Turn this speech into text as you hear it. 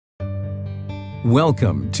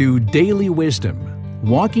Welcome to Daily Wisdom,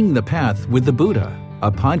 Walking the Path with the Buddha,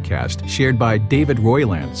 a podcast shared by David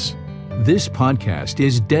Roylance. This podcast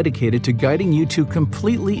is dedicated to guiding you to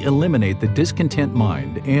completely eliminate the discontent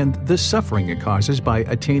mind and the suffering it causes by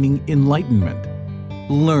attaining enlightenment.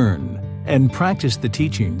 Learn and practice the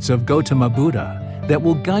teachings of Gautama Buddha that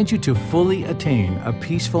will guide you to fully attain a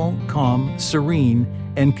peaceful, calm, serene,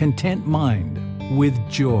 and content mind with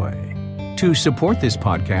joy. To support this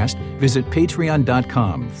podcast, visit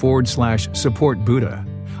patreon.com/support Buddha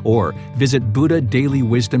or visit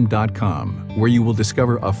buddhadailywisdom.com, where you will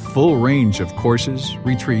discover a full range of courses,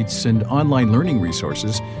 retreats, and online learning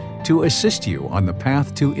resources to assist you on the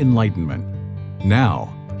path to enlightenment.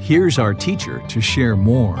 Now, here's our teacher to share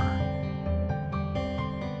more.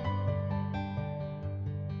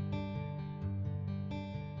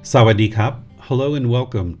 Sawadee Kap. Hello and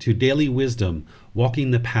welcome to Daily Wisdom,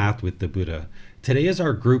 Walking the Path with the Buddha. Today is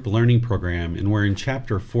our group learning program, and we're in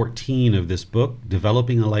chapter 14 of this book,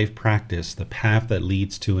 Developing a Life Practice, The Path That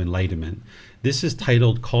Leads to Enlightenment. This is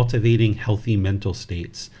titled Cultivating Healthy Mental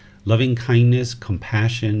States, Loving Kindness,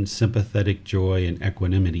 Compassion, Sympathetic Joy, and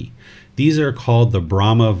Equanimity. These are called the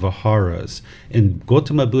Brahma Viharas, and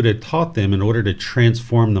Gautama Buddha taught them in order to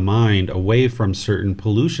transform the mind away from certain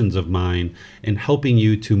pollutions of mind and helping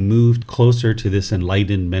you to move closer to this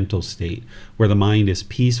enlightened mental state where the mind is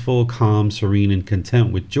peaceful, calm, serene, and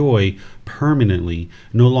content with joy permanently,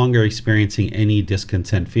 no longer experiencing any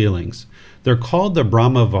discontent feelings. They're called the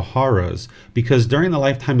Brahma Viharas because during the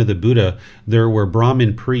lifetime of the Buddha, there were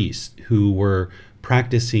Brahmin priests who were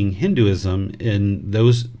practicing Hinduism, and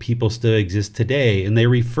those people still exist today, and they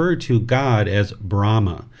refer to God as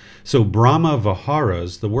Brahma. So Brahma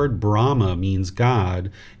Viharas, the word Brahma means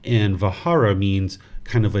God, and Vihara means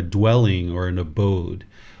kind of a dwelling or an abode.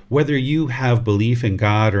 Whether you have belief in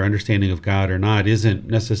God or understanding of God or not isn't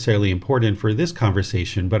necessarily important for this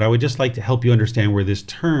conversation, but I would just like to help you understand where this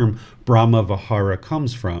term Brahma Vihara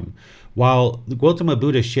comes from. While Gautama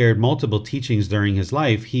Buddha shared multiple teachings during his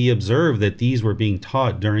life, he observed that these were being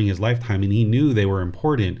taught during his lifetime, and he knew they were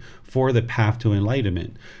important for the path to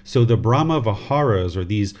enlightenment. So the Brahma Viharas, or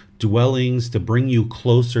these dwellings to bring you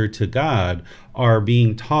closer to God, are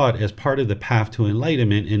being taught as part of the path to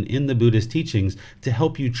enlightenment and in the Buddhist teachings to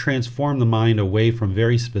help you transform the mind away from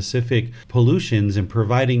very specific pollutions and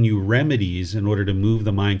providing you remedies in order to move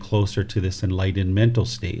the mind closer to this enlightened mental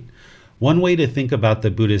state. One way to think about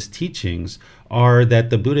the Buddhist teachings are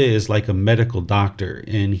that the Buddha is like a medical doctor,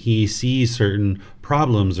 and he sees certain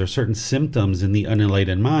problems or certain symptoms in the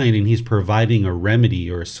unenlightened mind, and he's providing a remedy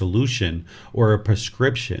or a solution or a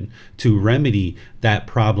prescription to remedy that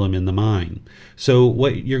problem in the mind. So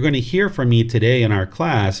what you're going to hear from me today in our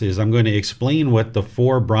class is I'm going to explain what the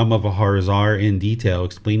four Brahma Viharas are in detail,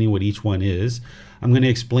 explaining what each one is. I'm going to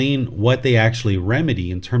explain what they actually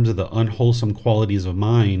remedy in terms of the unwholesome qualities of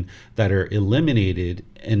mind that are eliminated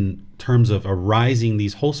in terms of arising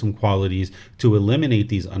these wholesome qualities to eliminate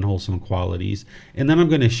these unwholesome qualities. And then I'm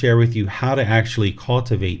going to share with you how to actually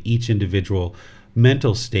cultivate each individual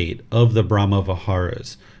mental state of the Brahma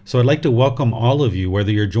Viharas. So I'd like to welcome all of you,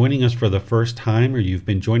 whether you're joining us for the first time or you've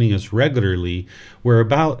been joining us regularly. We're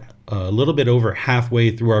about a little bit over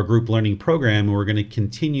halfway through our group learning program, and we're going to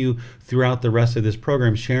continue throughout the rest of this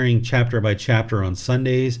program sharing chapter by chapter on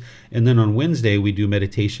Sundays, and then on Wednesday we do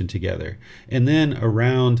meditation together. And then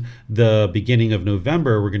around the beginning of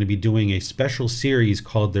November, we're going to be doing a special series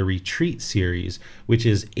called the Retreat Series, which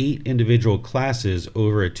is 8 individual classes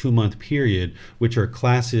over a 2-month period, which are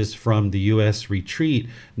classes from the U.S. retreat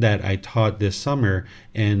that I taught this summer.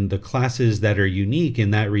 And the classes that are unique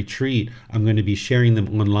in that retreat, I'm going to be sharing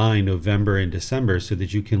them online November and December so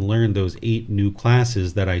that you can learn those 8 new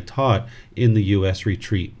classes that I taught in the U.S.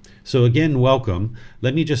 retreat. So again, welcome.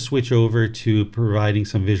 Let me just switch over to providing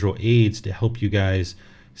some visual aids to help you guys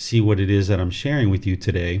see what it is that I'm sharing with you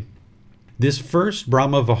today. This first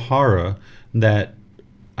Brahma Vihara that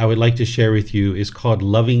I would like to share with you is called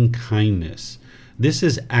loving kindness. This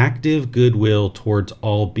is active goodwill towards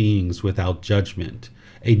all beings without judgment,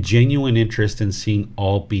 a genuine interest in seeing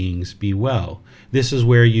all beings be well. This is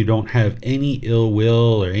where you don't have any ill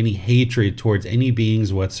will or any hatred towards any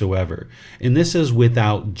beings whatsoever. And this is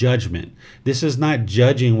without judgment. This is not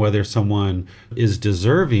judging whether someone is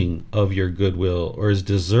deserving of your goodwill or is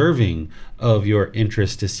deserving of your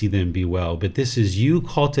interest to see them be well. But this is you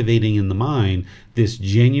cultivating in the mind this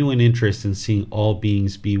genuine interest in seeing all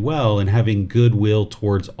beings be well and having goodwill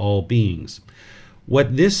towards all beings.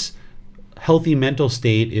 What this healthy mental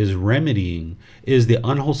state is remedying is the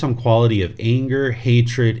unwholesome quality of anger,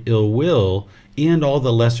 hatred, ill will, and all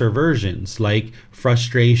the lesser versions like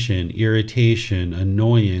frustration, irritation,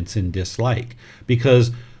 annoyance, and dislike. Because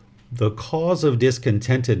the cause of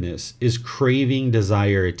discontentedness is craving,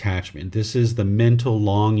 desire, attachment. This is the mental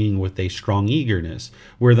longing with a strong eagerness,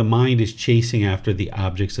 where the mind is chasing after the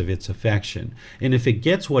objects of its affection. And if it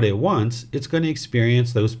gets what it wants, it's going to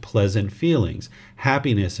experience those pleasant feelings: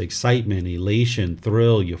 happiness, excitement, elation,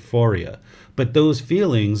 thrill, euphoria. But those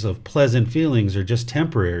feelings of pleasant feelings are just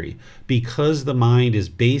temporary, because the mind is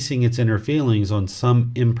basing its inner feelings on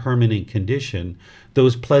some impermanent condition.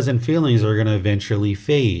 Those pleasant feelings are going to eventually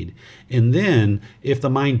fade. And then if the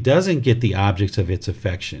mind doesn't get the objects of its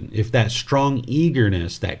affection, if that strong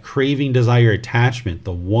eagerness, that craving, desire, attachment,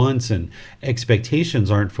 the wants and expectations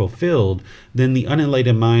aren't fulfilled, then the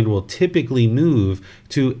unenlightened mind will typically move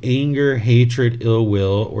to anger, hatred, ill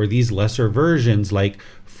will, or these lesser versions like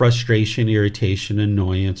frustration, irritation,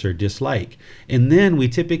 annoyance, or dislike. And then we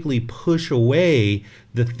typically push away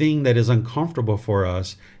the thing that is uncomfortable for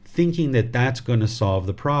us, thinking that that's going to solve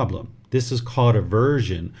the problem. This is called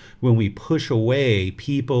aversion, when we push away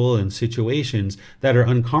people and situations that are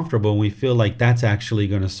uncomfortable and we feel like that's actually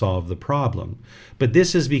going to solve the problem. But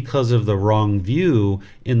this is because of the wrong view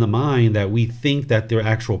in the mind, that we think that the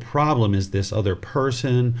actual problem is this other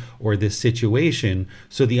person or this situation.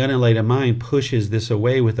 So the unenlightened mind pushes this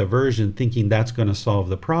away with aversion, thinking that's going to solve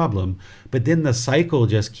the problem. But then the cycle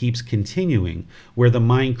just keeps continuing, where the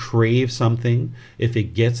mind craves something. If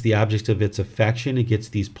it gets the object of its affection, it gets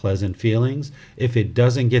these pleasant feelings. If it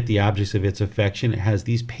doesn't get the objects of its affection, it has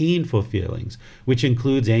these painful feelings, which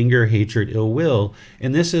includes anger, hatred, ill will.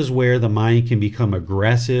 And this is where the mind can become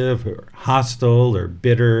aggressive or hostile or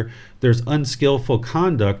bitter. There's unskillful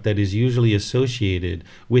conduct that is usually associated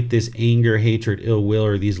with this anger, hatred, ill will,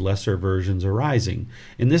 or these lesser versions arising.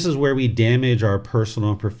 And this is where we damage our personal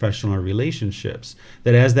and professional relationships.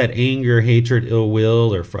 That as that anger, hatred, ill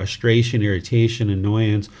will, or frustration, irritation,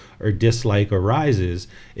 annoyance, or dislike arises,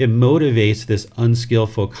 it motivates this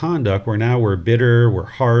unskillful conduct where now we're bitter, we're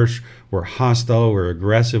harsh, we're hostile, we're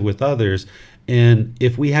aggressive with others. And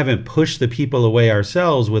if we haven't pushed the people away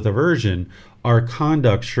ourselves with aversion, our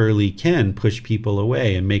conduct surely can push people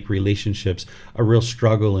away and make relationships a real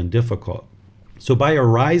struggle and difficult. So by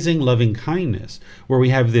arising loving kindness, where we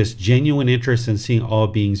have this genuine interest in seeing all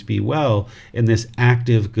beings be well, and this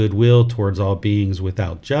active goodwill towards all beings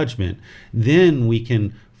without judgment, then we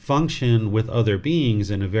can function with other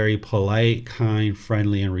beings in a very polite, kind,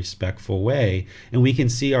 friendly, and respectful way, and we can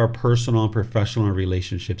see our personal and professional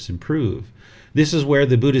relationships improve. This is where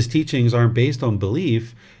the Buddha's teachings aren't based on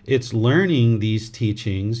belief. It's learning these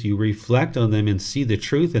teachings, you reflect on them and see the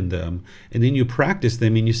truth in them, and then you practice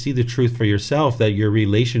them and you see the truth for yourself, that your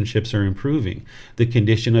relationships are improving. The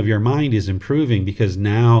condition of your mind is improving because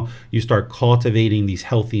now you start cultivating these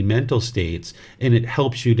healthy mental states, and it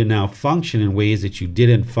helps you to now function in ways that you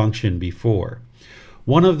didn't function before.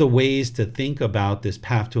 One of the ways to think about this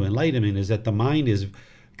path to enlightenment is that the mind is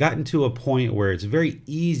gotten to a point where it's very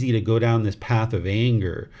easy to go down this path of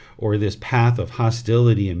anger or this path of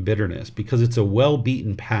hostility and bitterness, because it's a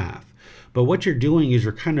well-beaten path. But what you're doing is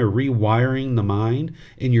you're kind of rewiring the mind,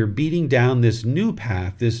 and you're beating down this new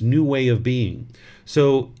path, this new way of being.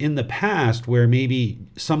 So in the past, where maybe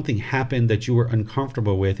something happened that you were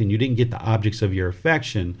uncomfortable with and you didn't get the objects of your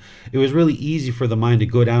affection, it was really easy for the mind to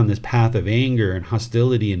go down this path of anger and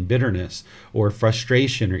hostility and bitterness, or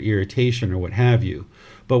frustration or irritation or what have you.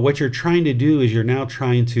 But what you're trying to do is you're now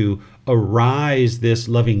trying to arise this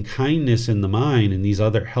loving kindness in the mind and these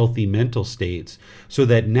other healthy mental states, so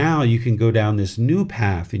that now you can go down this new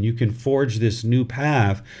path and you can forge this new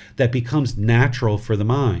path that becomes natural for the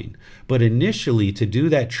mind. But initially, to do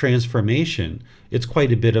that transformation, it's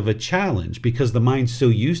quite a bit of a challenge, because the mind's so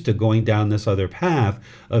used to going down this other path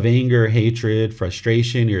of anger, hatred,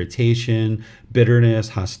 frustration, irritation, bitterness,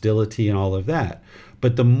 hostility, and all of that.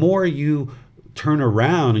 But the more you turn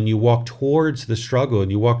around and you walk towards the struggle and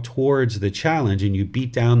you walk towards the challenge and you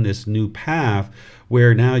beat down this new path,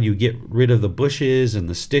 where now you get rid of the bushes and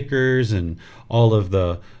the stickers and all of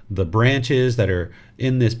the branches that are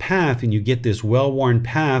in this path, and you get this well-worn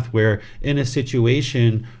path where in a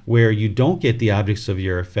situation where you don't get the objects of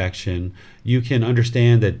your affection, you can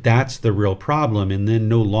understand that that's the real problem, and then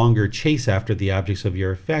no longer chase after the objects of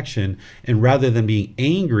your affection. And rather than being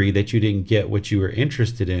angry that you didn't get what you were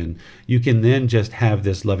interested in, you can then just have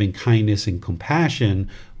this loving kindness and compassion,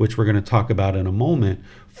 which we're going to talk about in a moment,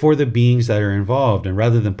 for the beings that are involved. And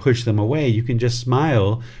rather than push them away, you can just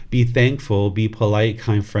smile, be thankful, be polite,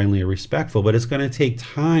 kind, friendly, and respectful. But it's going to take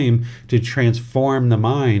time to transform the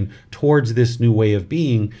mind towards this new way of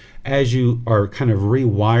being as you are kind of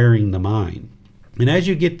rewiring the mind. And as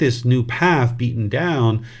you get this new path beaten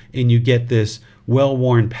down and you get this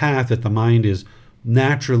well-worn path that the mind is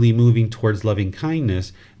naturally moving towards loving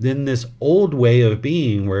kindness, then this old way of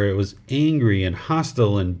being where it was angry and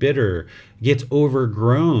hostile and bitter gets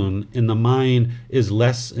overgrown, and the mind is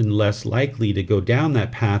less and less likely to go down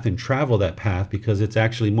that path and travel that path because it's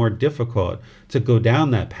actually more difficult to go down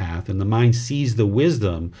that path. And the mind sees the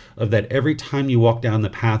wisdom of that every time you walk down the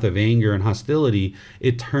path of anger and hostility,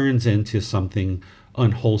 it turns into something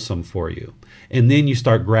unwholesome for you. And then you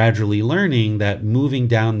start gradually learning that moving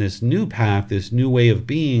down this new path, this new way of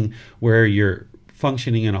being, where you're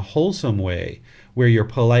functioning in a wholesome way, where you're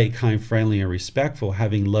polite, kind, friendly, and respectful,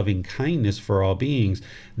 having loving kindness for all beings,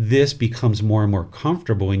 this becomes more and more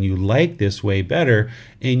comfortable, and you like this way better,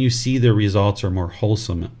 and you see the results are more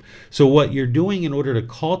wholesome. So what you're doing in order to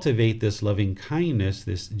cultivate this loving kindness,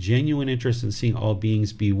 this genuine interest in seeing all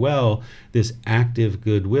beings be well, this active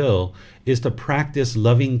goodwill, is to practice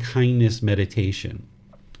loving kindness meditation.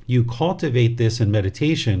 You cultivate this in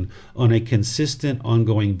meditation on a consistent,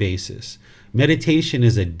 ongoing basis. Meditation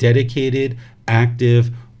is a dedicated,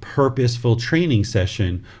 active, purposeful training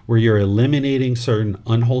session where you're eliminating certain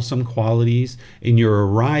unwholesome qualities and you're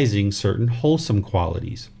arising certain wholesome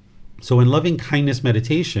qualities. So in loving kindness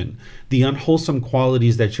meditation, the unwholesome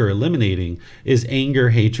qualities that you're eliminating is anger,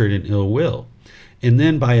 hatred, and ill will. And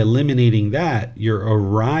then by eliminating that, you're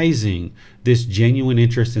arising this genuine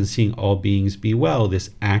interest in seeing all beings be well, this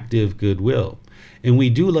active goodwill. And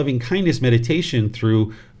we do loving kindness meditation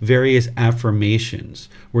through various affirmations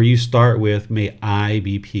where you start with, may I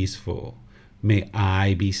be peaceful, may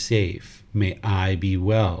I be safe, may I be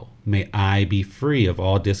well, may I be free of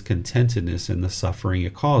all discontentedness and the suffering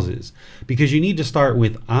it causes. Because you need to start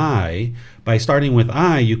with I. By starting with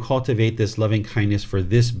I, you cultivate this loving kindness for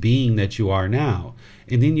this being that you are now.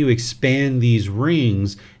 And then you expand these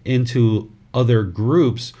rings into other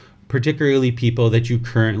groups, particularly people that you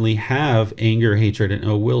currently have anger, hatred, and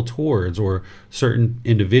ill will towards, or certain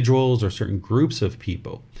individuals or certain groups of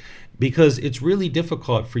people. Because it's really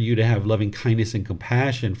difficult for you to have loving kindness and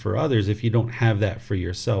compassion for others if you don't have that for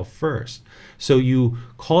yourself first. So you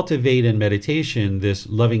cultivate in meditation this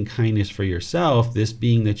loving kindness for yourself, this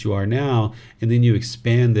being that you are now, and then you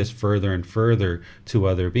expand this further and further to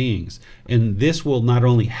other beings. And this will not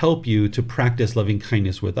only help you to practice loving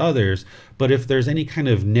kindness with others, but if there's any kind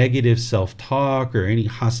of negative self-talk or any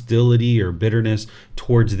hostility or bitterness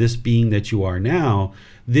towards this being that you are now,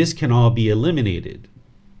 this can all be eliminated.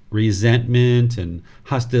 Resentment and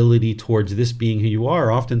hostility towards this being who you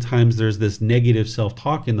are, oftentimes there's this negative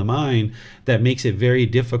self-talk in the mind that makes it very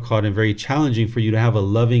difficult and very challenging for you to have a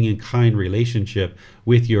loving and kind relationship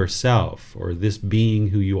with yourself or this being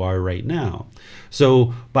who you are right now.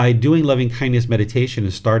 So by doing loving kindness meditation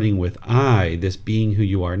and starting with I, this being who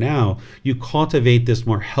you are now, you cultivate this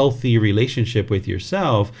more healthy relationship with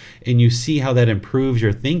yourself, and you see how that improves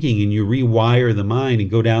your thinking, and you rewire the mind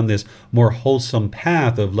and go down this more wholesome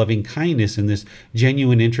path of loving kindness and this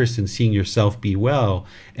genuine interest in seeing yourself be well.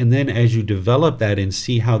 And then as you develop that and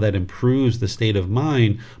see how that improves the state of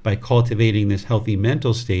mind by cultivating this healthy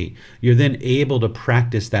mental state, you're then able to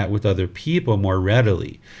practice that with other people more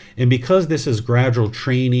readily. And because this is gradual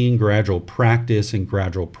training, gradual practice, and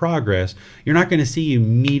gradual progress, you're not going to see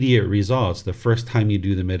immediate results the first time you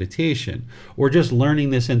do the meditation, or just learning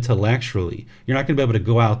this intellectually. You're not going to be able to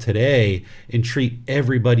go out today and treat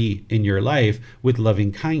everybody in your life with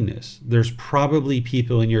loving kindness. There's probably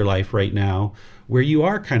people in your life right now where you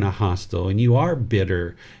are kind of hostile and you are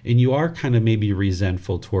bitter and you are kind of maybe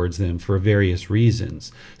resentful towards them for various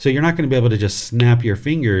reasons. So you're not going to be able to just snap your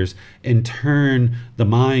fingers and turn the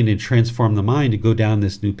mind and transform the mind to go down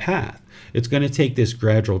this new path. It's going to take this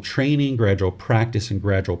gradual training, gradual practice, and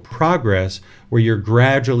gradual progress where you're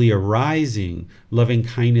gradually arising loving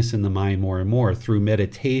kindness in the mind more and more through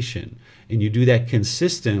meditation. And you do that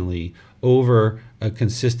consistently over a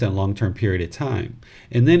consistent long-term period of time.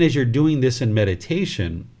 And then as you're doing this in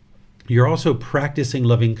meditation, you're also practicing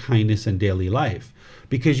loving kindness in daily life.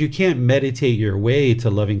 because you can't meditate your way to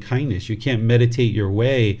loving kindness. You can't meditate your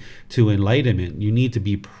way to enlightenment. You need to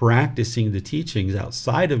be practicing the teachings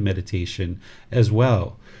outside of meditation as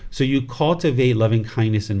well. So you cultivate loving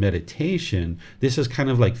kindness in meditation. This is kind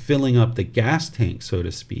of like filling up the gas tank, so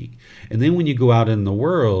to speak. And then when you go out in the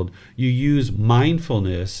world, you use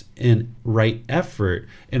mindfulness and right effort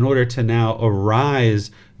in order to now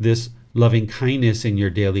arise this loving kindness in your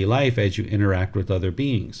daily life as you interact with other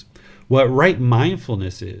beings. What right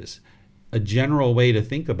mindfulness is, a general way to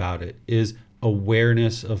think about it, is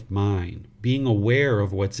awareness of mind, being aware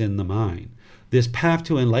of what's in the mind. This path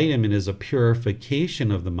to enlightenment is a purification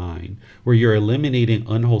of the mind, where you're eliminating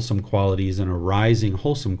unwholesome qualities and arising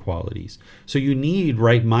wholesome qualities. So you need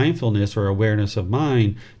right mindfulness or awareness of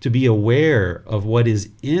mind to be aware of what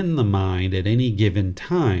is in the mind at any given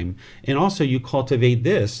time. And also you cultivate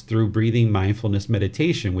this through breathing mindfulness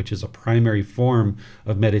meditation, which is a primary form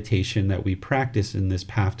of meditation that we practice in this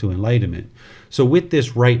path to enlightenment. So with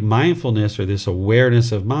this right mindfulness or this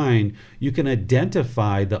awareness of mind, you can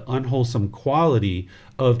identify the unwholesome quality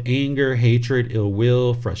of anger, hatred, ill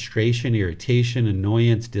will, frustration, irritation,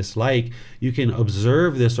 annoyance, dislike. You can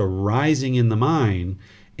observe this arising in the mind,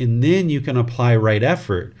 and then you can apply right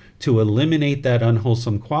effort to eliminate that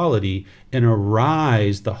unwholesome quality and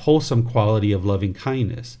arise the wholesome quality of loving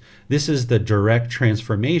kindness. This is the direct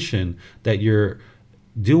transformation that you're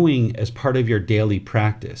doing as part of your daily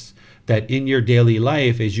practice. That in your daily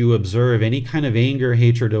life, as you observe any kind of anger,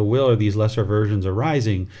 hatred, or will, or these lesser versions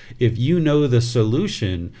arising, if you know the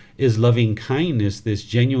solution is loving kindness, this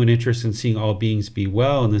genuine interest in seeing all beings be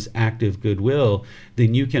well, and this active goodwill,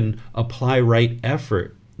 then you can apply right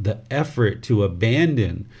effort, the effort to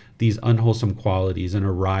abandon these unwholesome qualities and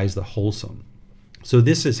arise the wholesome. So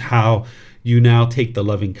this is how you now take the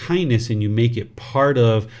loving kindness and you make it part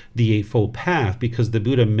of the Eightfold Path, because the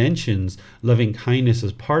Buddha mentions loving kindness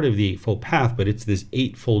as part of the Eightfold Path, but it's this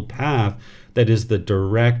Eightfold Path that is the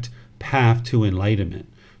direct path to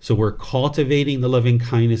enlightenment. So we're cultivating the loving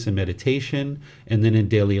kindness in meditation, and then in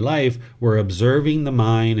daily life, we're observing the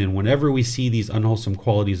mind, and whenever we see these unwholesome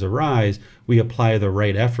qualities arise, we apply the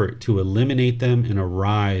right effort to eliminate them and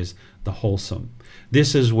arise the wholesome.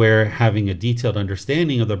 This is where having a detailed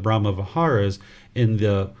understanding of the Brahma Viharas and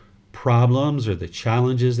the problems or the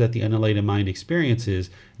challenges that the unenlightened mind experiences,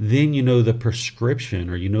 then you know the prescription,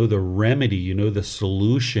 or you know the remedy, you know the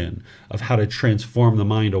solution of how to transform the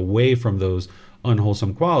mind away from those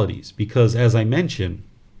unwholesome qualities. Because as I mentioned,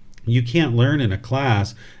 you can't learn in a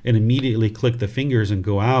class and immediately click the fingers and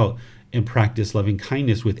go out and practice loving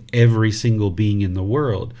kindness with every single being in the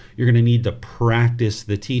world. You're going to need to practice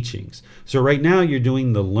the teachings. So right now you're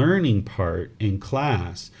doing the learning part in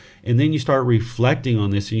class, and then you start reflecting on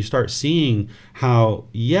this and you start seeing how,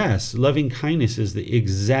 yes, loving kindness is the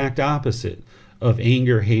exact opposite of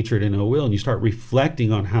anger, hatred, and ill will. And you start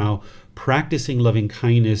reflecting on how practicing loving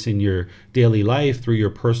kindness in your daily life through your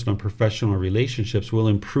personal and professional relationships will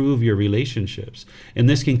improve your relationships. And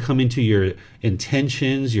this can come into your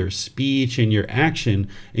intentions, your speech, and your action.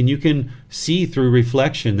 And you can see through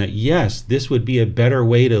reflection that, yes, this would be a better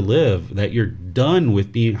way to live, that you're done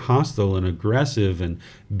with being hostile and aggressive and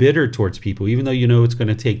bitter towards people. Even though you know it's going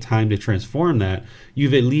to take time to transform that,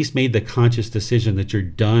 you've at least made the conscious decision that you're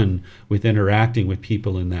done with interacting with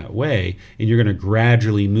people in that way, and you're going to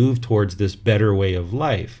gradually move towards this better way of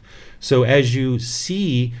life. So as you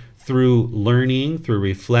see through learning, through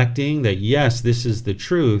reflecting that, yes, this is the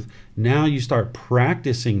truth, now you start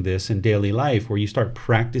practicing this in daily life, where you start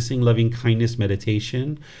practicing loving kindness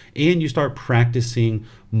meditation, and you start practicing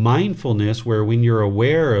mindfulness, where when you're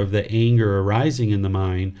aware of the anger arising in the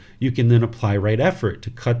mind, you can then apply right effort to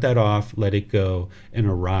cut that off, let it go, and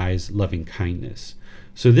arise loving kindness.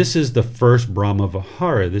 So this is the first Brahma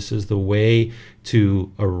Vihara. This is the way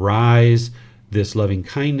to arise this loving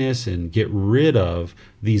kindness and get rid of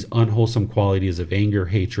these unwholesome qualities of anger,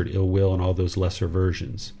 hatred, ill will, and all those lesser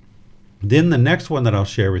versions. Then the next one that I'll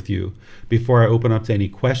share with you before I open up to any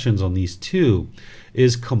questions on these two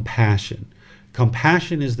is compassion.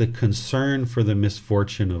 Compassion is the concern for the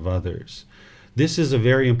misfortune of others. This is a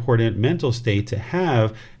very important mental state to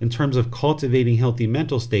have in terms of cultivating healthy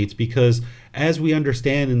mental states, because as we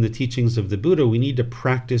understand in the teachings of the Buddha, we need to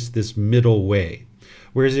practice this middle way.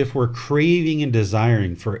 Whereas if we're craving and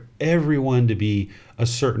desiring for everyone to be a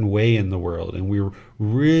certain way in the world, and we're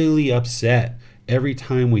really upset every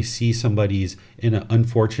time we see somebody's in an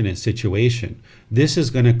unfortunate situation, this is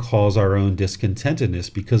going to cause our own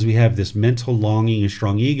discontentedness, because we have this mental longing and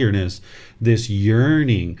strong eagerness, this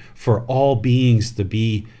yearning for all beings to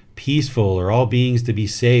be peaceful, or all beings to be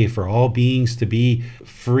safe, or all beings to be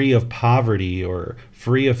free of poverty or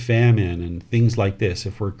free of famine and things like this,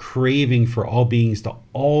 if we're craving for all beings to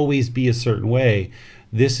always be a certain way,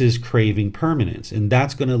 this is craving permanence. And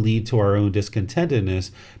that's going to lead to our own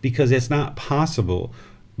discontentedness, because it's not possible,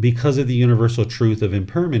 because of the universal truth of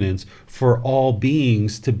impermanence, for all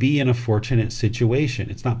beings to be in a fortunate situation.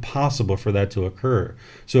 It's not possible for that to occur.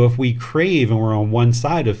 So if we crave and we're on one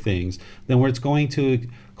side of things, then it's going to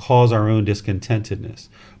cause our own discontentedness.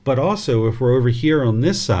 But also, if we're over here on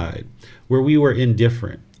this side, where we were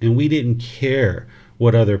indifferent and we didn't care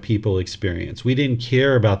what other people experience. We didn't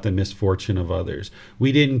care about the misfortune of others.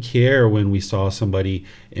 We didn't care when we saw somebody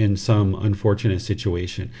in some unfortunate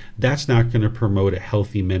situation. That's not going to promote a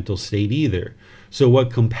healthy mental state either. So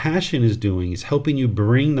what compassion is doing is helping you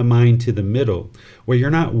bring the mind to the middle, where you're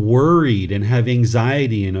not worried and have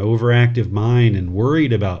anxiety and overactive mind and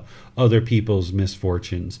worried about other people's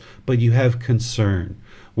misfortunes, but you have concern.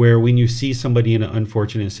 Where when you see somebody in an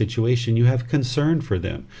unfortunate situation, you have concern for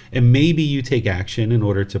them. And maybe you take action in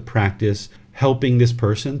order to practice helping this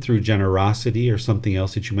person through generosity or something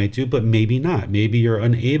else that you might do, but maybe not. Maybe you're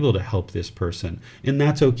unable to help this person. And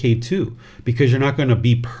that's okay too, because you're not going to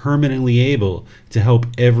be permanently able to help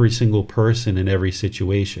every single person in every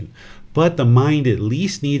situation. But the mind at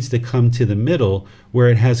least needs to come to the middle, where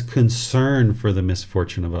it has concern for the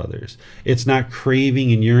misfortune of others. It's not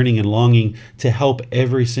craving and yearning and longing to help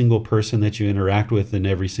every single person that you interact with in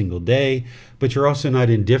every single day, but you're also not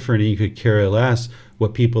indifferent and you could care less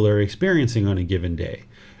what people are experiencing on a given day.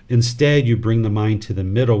 Instead, you bring the mind to the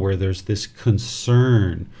middle, where there's this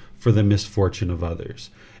concern for the misfortune of others.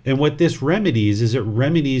 And what this remedies is it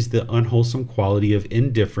remedies the unwholesome quality of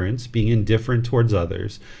indifference, being indifferent towards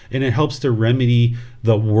others, and it helps to remedy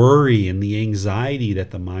the worry and the anxiety that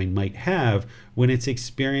the mind might have when it's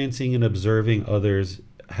experiencing and observing others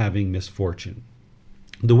having misfortune.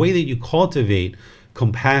 The way that you cultivate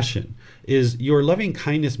compassion is your loving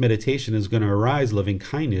kindness meditation is going to arise loving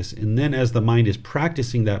kindness, and then as the mind is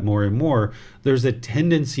practicing that more and more, there's a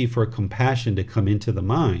tendency for compassion to come into the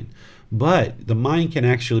mind. But the mind can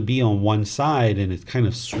actually be on one side, and it's kind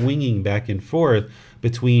of swinging back and forth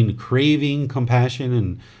between craving compassion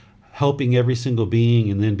and helping every single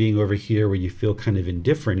being, and then being over here where you feel kind of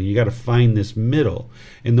indifferent, and you got to find this middle.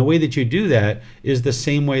 And the way that you do that is the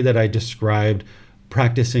same way that I described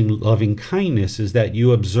practicing loving kindness, is that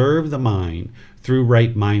you observe the mind through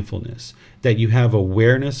right mindfulness, that you have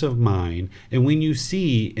awareness of mind, and when you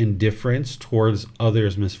see indifference towards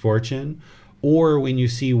others' misfortune, or when you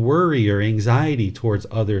see worry or anxiety towards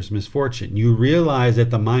others' misfortune, you realize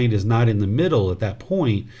that the mind is not in the middle at that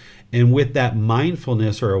point. And with that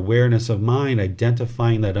mindfulness or awareness of mind,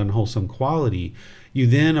 identifying that unwholesome quality, you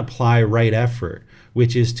then apply right effort,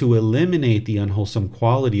 which is to eliminate the unwholesome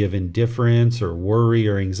quality of indifference or worry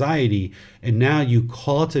or anxiety. And now you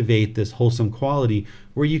cultivate this wholesome quality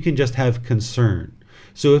where you can just have concern.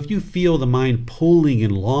 So if you feel the mind pulling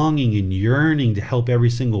and longing and yearning to help every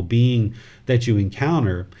single being that you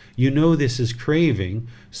encounter, you know this is craving.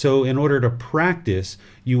 So in order to practice,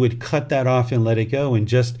 you would cut that off and let it go and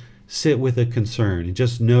just sit with a concern, and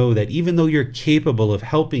just know that even though you're capable of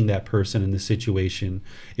helping that person in the situation,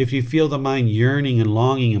 if you feel the mind yearning and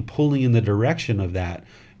longing and pulling in the direction of that,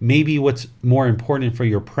 maybe what's more important for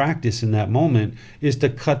your practice in that moment is to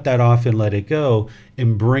cut that off and let it go,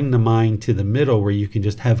 and bring the mind to the middle where you can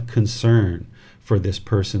just have concern for this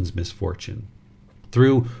person's misfortune.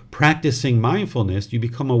 Through practicing mindfulness, you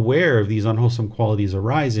become aware of these unwholesome qualities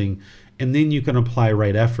arising, and then you can apply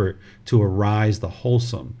right effort to arise the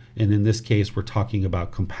wholesome. And in this case, we're talking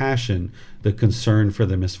about compassion, the concern for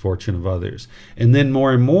the misfortune of others. And then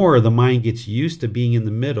more and more, the mind gets used to being in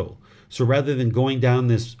the middle. So rather than going down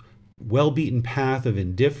this well-beaten path of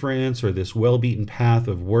indifference or this well-beaten path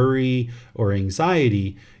of worry or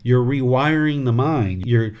anxiety, you're rewiring the mind.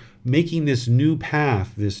 You're making this new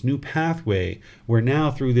path, this new pathway, where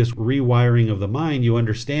now through this rewiring of the mind, you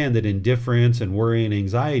understand that indifference and worry and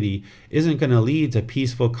anxiety isn't going to lead to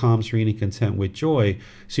peaceful, calm, serene, and content with joy.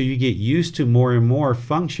 So you get used to more and more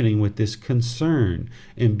functioning with this concern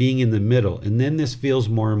and being in the middle. And then this feels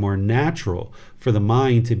more and more natural for the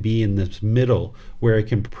mind to be in this middle, where it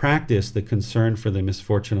can practice the concern for the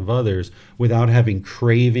misfortune of others without having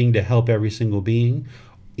craving to help every single being,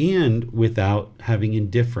 and without having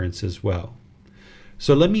indifference as well.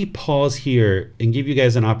 So let me pause here and give you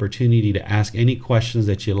guys an opportunity to ask any questions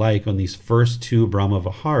that you like on these first two Brahma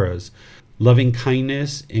Viharas, loving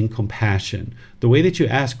kindness and compassion. The way that you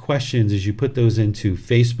ask questions is you put those into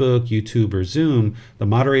Facebook, YouTube, or Zoom. The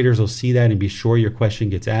moderators will see that and be sure your question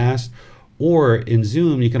gets asked. Or in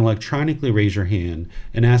Zoom, you can electronically raise your hand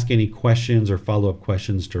and ask any questions or follow-up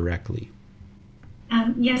questions directly.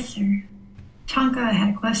 Yes, sir. Tonka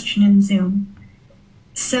had a question in Zoom.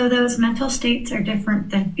 So those mental states are different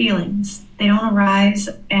than feelings. They don't arise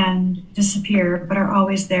and disappear, but are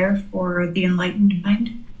always there for the enlightened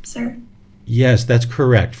mind, sir? Yes, that's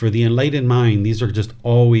correct. For the enlightened mind, these are just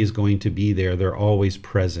always going to be there. They're always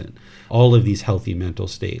present, all of these healthy mental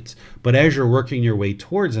states. But as you're working your way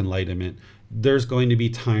towards enlightenment, there's going to be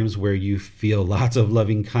times where you feel lots of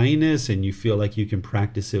loving kindness and you feel like you can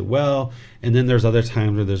practice it well. And then there's other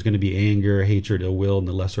times where there's going to be anger, hatred, ill will, and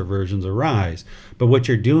the lesser versions arise. But what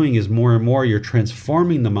you're doing is more and more, you're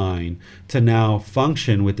transforming the mind to now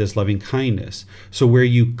function with this loving kindness. So where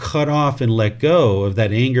you cut off and let go of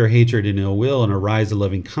that anger, hatred, and ill will and arise of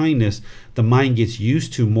loving kindness, the mind gets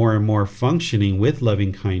used to more and more functioning with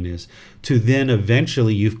loving kindness, to then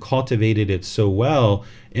eventually you've cultivated it so well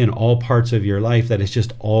in all parts of your life that it's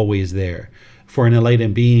just always there. For an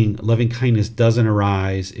enlightened being, loving kindness doesn't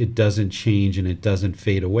arise, it doesn't change, and it doesn't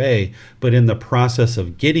fade away. But in the process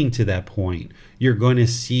of getting to that point, you're going to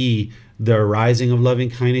see the arising of loving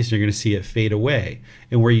kindness, you're going to see it fade away.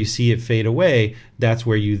 And where you see it fade away, that's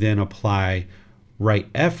where you then apply right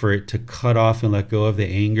effort to cut off and let go of the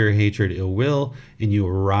anger, hatred, ill will, and you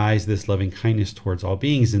arise this loving kindness towards all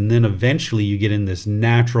beings. And then eventually you get in this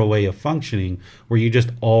natural way of functioning where you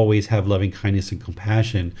just always have loving kindness and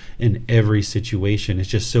compassion in every situation. It's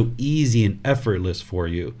just so easy and effortless for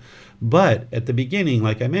you. But at the beginning,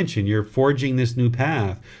 like I mentioned, you're forging this new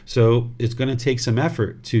path. So it's going to take some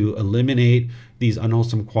effort to eliminate these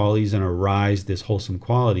unwholesome qualities and arise this wholesome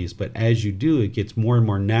qualities. But as you do, it gets more and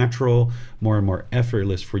more natural, more and more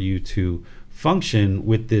effortless for you to function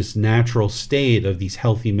with this natural state of these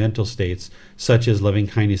healthy mental states, such as loving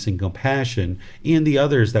kindness and compassion, and the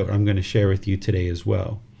others that I'm going to share with you today as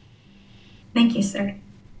well. Thank you, sir.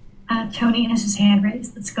 Tony has his hand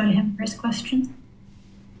raised. Let's go to him for his question.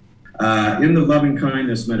 In the loving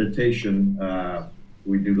kindness meditation,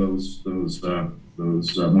 we do those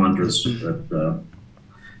mantras.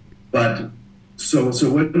 But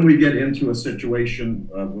when we get into a situation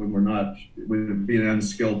when we're being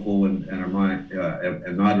unskillful and our mind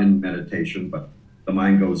and not in meditation, but the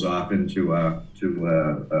mind goes off into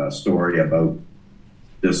a story about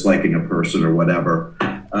disliking a person or whatever,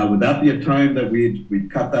 would that be a time that we'd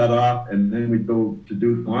cut that off and then we'd go to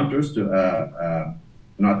do mantras to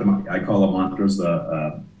I call them mantras,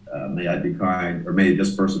 may I be kind, or may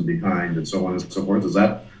this person be kind, and so on and so forth. Is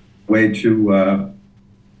that a way to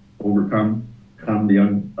overcome the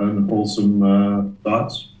unwholesome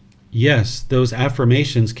thoughts? Yes, those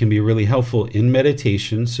affirmations can be really helpful in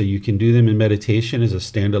meditation. So you can do them in meditation as a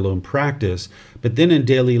standalone practice. But then in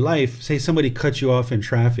daily life, say somebody cuts you off in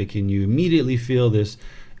traffic and you immediately feel this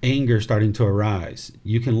anger starting to arise.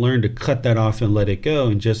 You can learn to cut that off and let it go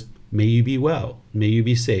and just, may you be well, may you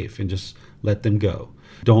be safe, and just let them go.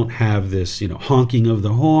 Don't have this, honking of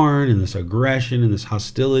the horn and this aggression and this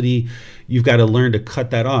hostility. You've got to learn to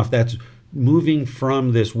cut that off. That's moving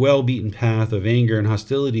from this well-beaten path of anger and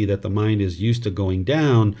hostility that the mind is used to going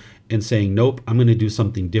down and saying, nope, I'm going to do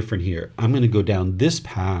something different here. I'm going to go down this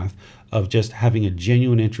path of just having a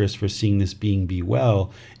genuine interest for seeing this being be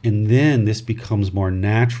well. And then this becomes more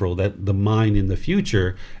natural, that the mind in the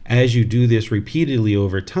future, as you do this repeatedly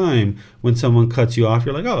over time, when someone cuts you off,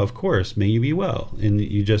 you're like, oh, of course, may you be well. And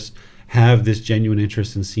you just have this genuine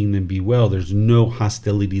interest in seeing them be well. There's no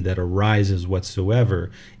hostility that arises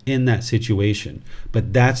whatsoever in that situation.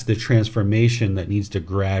 But that's the transformation that needs to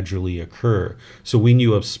gradually occur. So when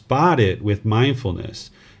you spot it with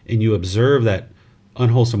mindfulness and you observe that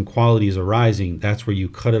unwholesome qualities arising, that's where you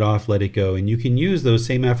cut it off, let it go. And you can use those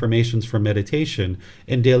same affirmations for meditation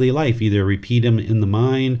in daily life, either repeat them in the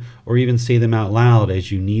mind or even say them out loud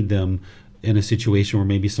as you need them in a situation where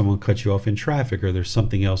maybe someone cuts you off in traffic or there's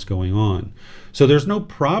something else going on. So there's no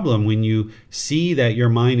problem when you see that your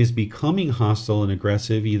mind is becoming hostile and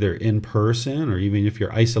aggressive, either in person or even if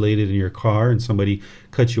you're isolated in your car and somebody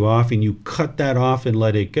cuts you off and you cut that off and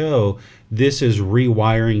let it go. This is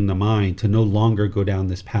rewiring the mind to no longer go down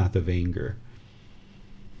this path of anger.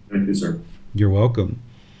 Thank you, sir. You're welcome.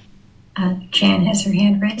 Jan has her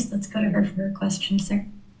hand raised. Let's go to her for her question, sir.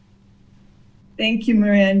 Thank you,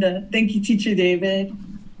 Miranda. Thank you, Teacher David.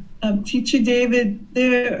 Teacher David,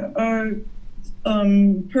 there are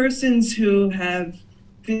persons who have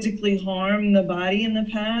physically harmed the body in the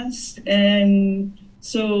past, and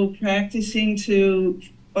so practicing to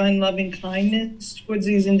find loving kindness towards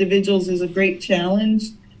these individuals is a great challenge.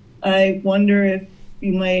 I wonder if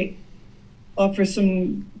you might offer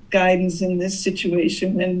some guidance in this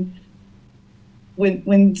situation when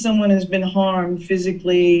when someone has been harmed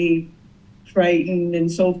physically, frightened,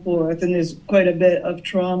 and so forth, and there's quite a bit of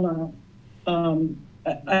trauma,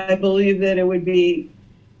 I believe that it would be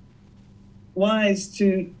wise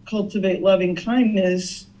to cultivate loving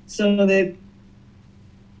kindness so that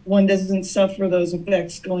one doesn't suffer those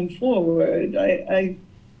effects going forward.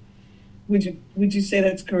 Would you say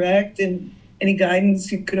that's correct? And any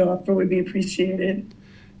guidance you could offer would be appreciated.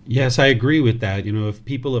 Yes, I agree with that. If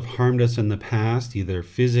people have harmed us in the past, either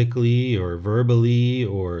physically or verbally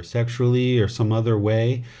or sexually or some other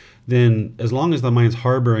way, then as long as the mind's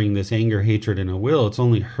harboring this anger, hatred, and ill will, it's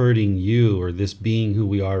only hurting you or this being who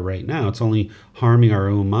we are right now. It's only harming our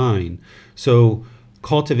own mind. So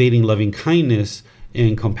cultivating loving kindness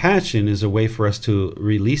and compassion is a way for us to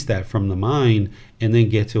release that from the mind and then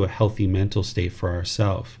get to a healthy mental state for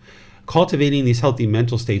ourselves. Cultivating these healthy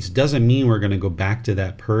mental states doesn't mean we're going to go back to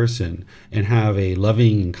that person and have a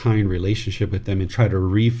loving and kind relationship with them and try to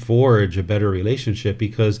reforge a better relationship,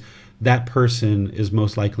 because that person is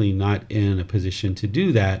most likely not in a position to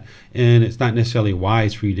do that. And it's not necessarily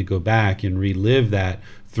wise for you to go back and relive that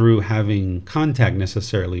through having contact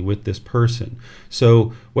necessarily with this person.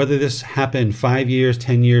 So whether this happened 5 years,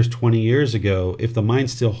 10 years, 20 years ago, if the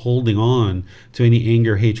mind's still holding on to any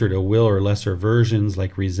anger, hatred, or will or lesser versions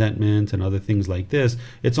like resentment and other things like this,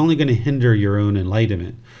 it's only going to hinder your own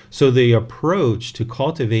enlightenment. So the approach to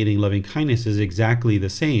cultivating loving kindness is exactly the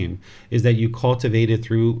same, is that you cultivate it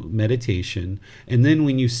through meditation. And then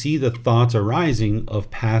when you see the thoughts arising of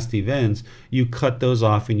past events, you cut those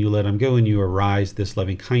off and you let them go, and you arise this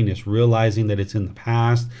loving kindness, realizing that it's in the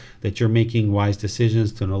past, that you're making wise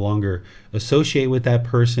decisions to no longer associate with that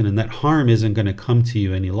person, and that harm isn't going to come to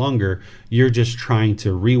you any longer. You're just trying to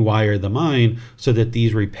rewire the mind so that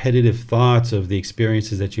these repetitive thoughts of the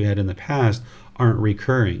experiences that you had in the past aren't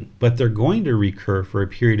recurring. But they're going to recur for a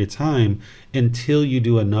period of time until you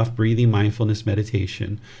do enough breathing mindfulness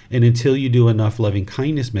meditation, and until you do enough loving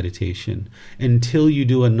kindness meditation, until you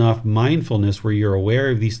do enough mindfulness where you're aware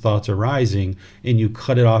of these thoughts arising and you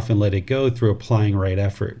cut it off and let it go through applying right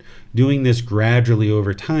effort. Doing this gradually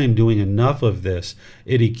over time, doing enough of this,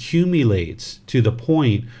 it accumulates to the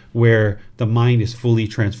point where the mind is fully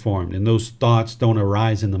transformed and those thoughts don't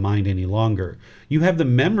arise in the mind any longer. You have the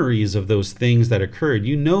memories of those things that occurred.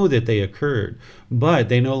 You know that they occurred, but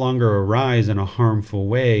they no longer arise in a harmful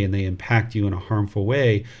way and they impact you in a harmful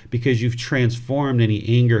way because you've transformed any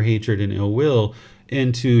anger, hatred, and ill will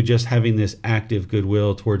into just having this active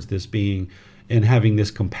goodwill towards this being and having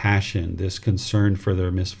this compassion, this concern for their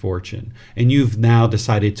misfortune. And you've now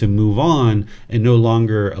decided to move on and no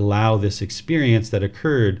longer allow this experience that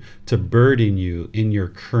occurred to burden you in your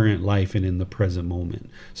current life and in the present moment.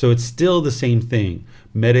 So it's still the same thing.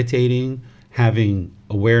 Meditating, having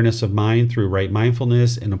awareness of mind through right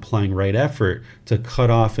mindfulness, and applying right effort to cut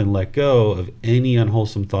off and let go of any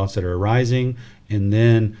unwholesome thoughts that are arising, and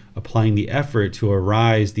then applying the effort to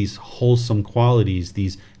arise these wholesome qualities,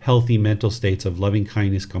 these healthy mental states of loving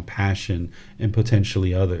kindness, compassion, and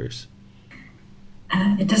potentially others.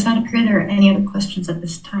 It does not appear there are any other questions at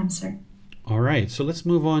this time, sir. All right, so let's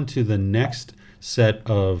move on to the next set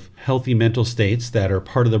of healthy mental states that are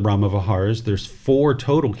part of the Brahma Viharas. There's 4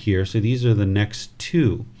 total here, so these are the next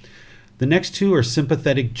 2. The next 2 are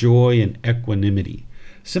sympathetic joy and equanimity.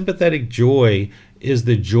 Sympathetic joy is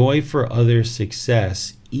the joy for others'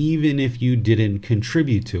 success, even if you didn't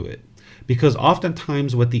contribute to it. Because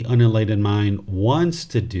oftentimes what the unenlightened mind wants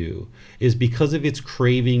to do is, because of its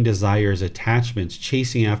craving, desires, attachments,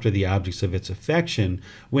 chasing after the objects of its affection,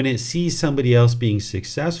 when it sees somebody else being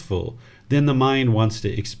successful, then the mind wants to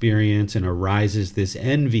experience and arises this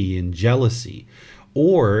envy and jealousy.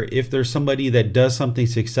 Or if there's somebody that does something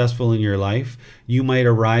successful in your life, you might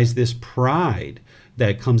arise this pride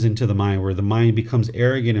that comes into the mind, where the mind becomes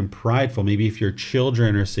arrogant and prideful. Maybe if your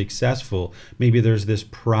children are successful, maybe there's this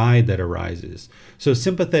pride that arises. So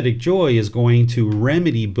sympathetic joy is going to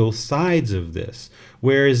remedy both sides of this.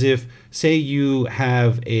 Whereas if, say, you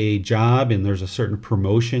have a job and there's a certain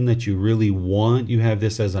promotion that you really want, you have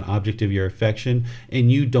this as an object of your affection, and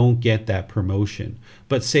you don't get that promotion,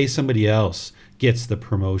 but say somebody else gets the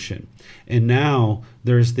promotion, and now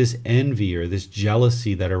there's this envy or this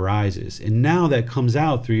jealousy that arises, and now that comes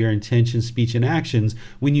out through your intentions, speech, and actions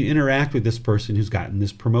when you interact with this person who's gotten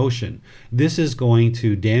this promotion. This is going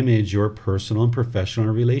to damage your personal and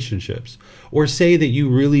professional relationships. Or say that you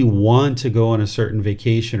really want to go on a certain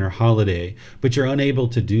vacation or holiday, but you're unable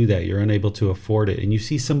to do that, you're unable to afford it, and you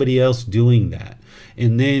see somebody else doing that,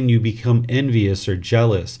 and then you become envious or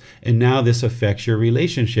jealous, and now this affects your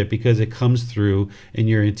relationship because it comes through in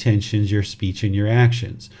your intentions, your speech, and your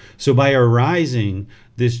actions. So by arising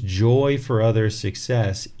this joy for others'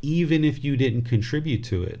 success, even if you didn't contribute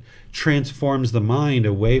to it, transforms the mind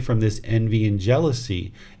away from this envy and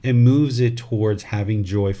jealousy and moves it towards having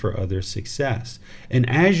joy for others' success. And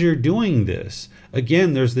as you're doing this,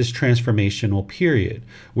 again, there's this transformational period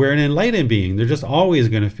where an enlightened being, they're just always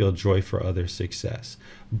going to feel joy for others' success.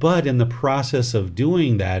 But in the process of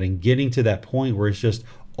doing that and getting to that point where it's just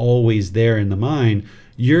always there in the mind,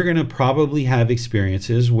 you're going to probably have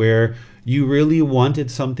experiences where you really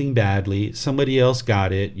wanted something badly, somebody else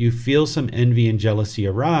got it, you feel some envy and jealousy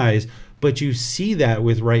arise, but you see that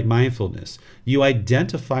with right mindfulness. You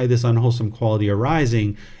identify this unwholesome quality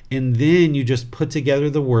arising, and then you just put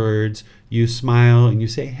together the words, you smile, and you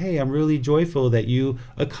say, hey, I'm really joyful that you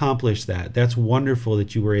accomplished that. That's wonderful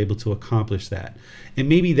that you were able to accomplish that. And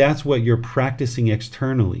maybe that's what you're practicing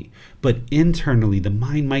externally. But internally, the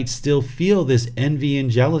mind might still feel this envy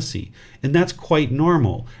and jealousy. And that's quite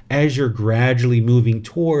normal as you're gradually moving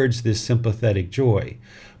towards this sympathetic joy.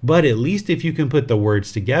 But at least if you can put the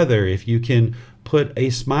words together, if you can put a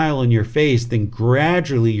smile on your face, then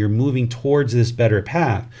gradually you're moving towards this better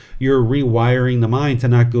path. You're rewiring the mind to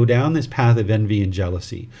not go down this path of envy and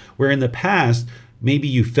jealousy. Where in the past, maybe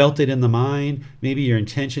you felt it in the mind, maybe your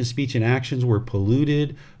intention, speech, and actions were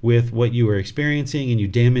polluted with what you were experiencing and you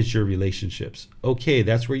damaged your relationships. Okay,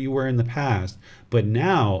 that's where you were in the past. But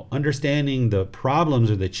now, understanding the problems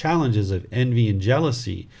or the challenges of envy and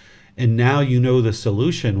jealousy, and now you know the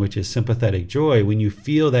solution, which is sympathetic joy. When you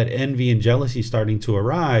feel that envy and jealousy starting to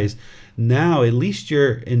arise, now at least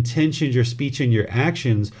your intentions, your speech, and your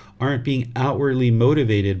actions aren't being outwardly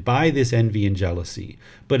motivated by this envy and jealousy.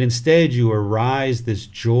 But instead you arise this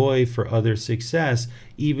joy for other success,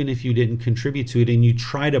 even if you didn't contribute to it, and you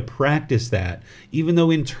try to practice that. Even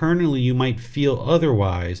though internally you might feel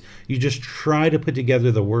otherwise, you just try to put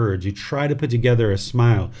together the words, you try to put together a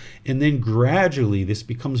smile, and then gradually this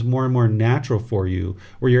becomes more and more natural for you,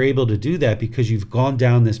 where you're able to do that because you've gone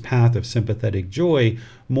down this path of sympathetic joy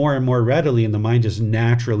more and more readily, and the mind just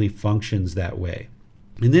naturally functions that way.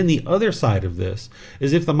 And then the other side of this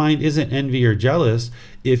is if the mind isn't envy or jealous,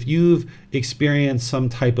 if you've experienced some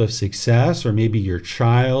type of success, or maybe your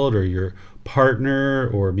child or your partner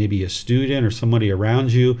or maybe a student or somebody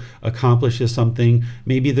around you accomplishes something,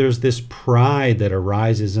 maybe there's this pride that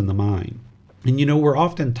arises in the mind. And you know, we're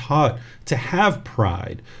often taught to have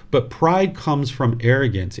pride, but pride comes from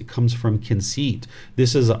arrogance. It comes from conceit.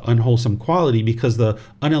 This is an unwholesome quality because the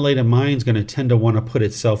unenlightened mind is going to tend to want to put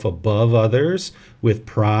itself above others with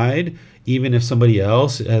pride, even if somebody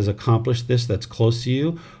else has accomplished this that's close to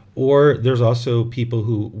you. Or there's also people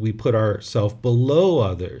who we put ourselves below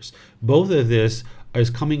others. Both of this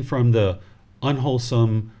is coming from the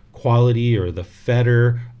unwholesome quality or the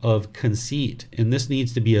fetter of conceit, and this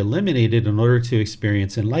needs to be eliminated in order to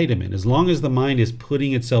experience enlightenment. As long as the mind is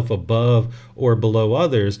putting itself above or below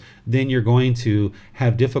others, then you're going to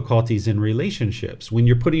have difficulties in relationships. When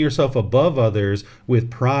you're putting yourself above others with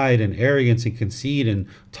pride and arrogance and conceit and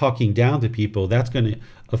talking down to people, that's going to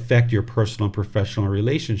affect your personal and professional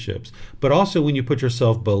relationships. But also when you put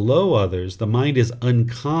yourself below others, the mind is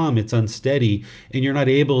uncalm, it's unsteady, and you're not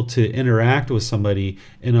able to interact with somebody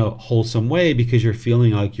in a wholesome way because you're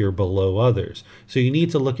feeling like you're below others. So you need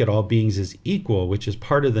to look at all beings as equal, which is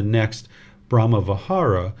part of the next Brahma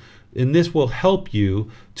Vihara. And this will help you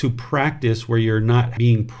to practice where you're not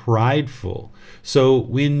being prideful. So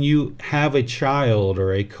when you have a child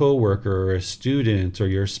or a coworker or a student or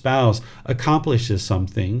your spouse accomplishes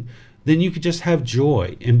something, then you could just have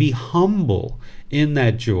joy and be humble in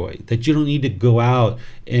that joy, that you don't need to go out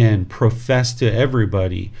and profess to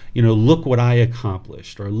everybody, look what I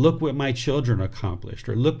accomplished, or look what my children accomplished,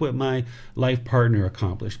 or look what my life partner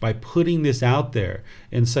accomplished. By putting this out there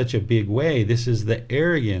in such a big way, this is the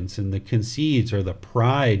arrogance and the conceits or the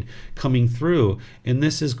pride coming through, and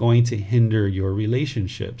this is going to hinder your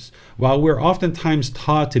relationships. While we're oftentimes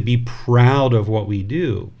taught to be proud of what we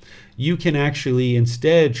do, you can actually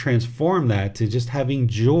instead transform that to just having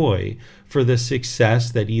joy for the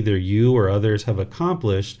success that either you or others have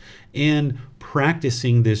accomplished, and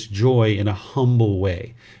practicing this joy in a humble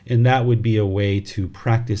way. And that would be a way to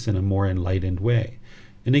practice in a more enlightened way.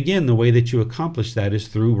 And again, the way that you accomplish that is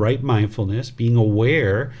through right mindfulness, being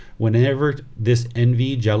aware whenever this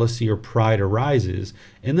envy, jealousy, or pride arises,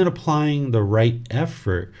 and then applying the right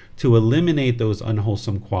effort to eliminate those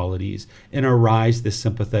unwholesome qualities and arise this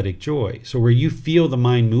sympathetic joy. So where you feel the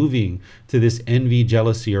mind moving to this envy,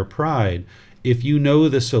 jealousy, or pride, if you know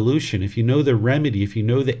the solution, if you know the remedy, if you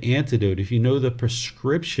know the antidote, if you know the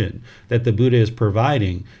prescription that the Buddha is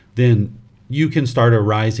providing, then you can start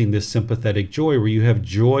arising this sympathetic joy where you have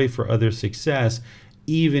joy for other success,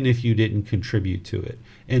 even if you didn't contribute to it.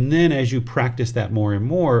 And then as you practice that more and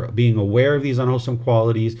more, being aware of these unwholesome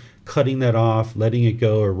qualities, cutting that off, letting it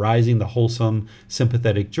go, arising the wholesome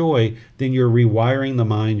sympathetic joy, then you're rewiring the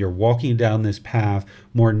mind, you're walking down this path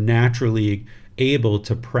more naturally able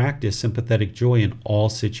to practice sympathetic joy in all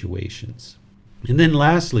situations. And then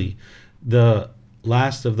lastly, the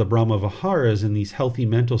last of the Brahma Viharas in these healthy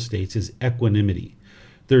mental states is equanimity.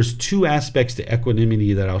 There's two aspects to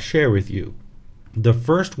equanimity that I'll share with you. The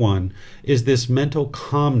first one is this mental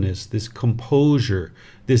calmness, this composure,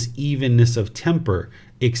 this evenness of temper,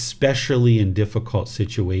 especially in difficult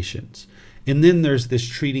situations. And then there's this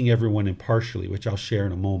treating everyone impartially, which I'll share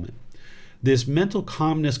in a moment. This mental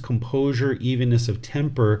calmness, composure, evenness of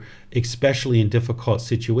temper, especially in difficult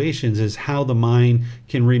situations, is how the mind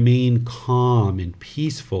can remain calm and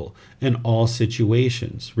peaceful in all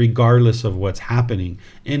situations, regardless of what's happening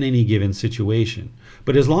in any given situation.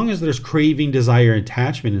 But as long as there's craving, desire,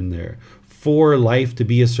 attachment in there for life to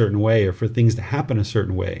be a certain way or for things to happen a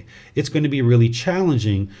certain way, it's going to be really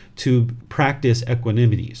challenging to practice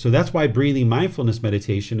equanimity. So that's why breathing mindfulness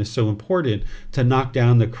meditation is so important, to knock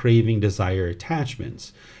down the craving, desire,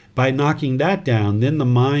 attachments. By knocking that down, then the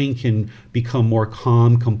mind can become more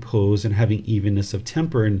calm, composed, and having evenness of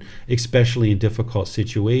temper, and especially in difficult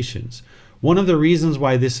situations. One of the reasons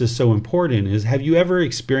why this is so important is, have you ever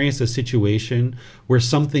experienced a situation where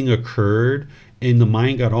something occurred and the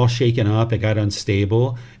mind got all shaken up, it got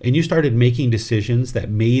unstable, and you started making decisions that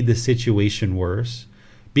made the situation worse?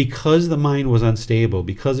 Because the mind was unstable,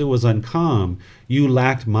 because it was uncalm, you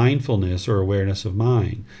lacked mindfulness or awareness of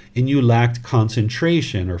mind, and you lacked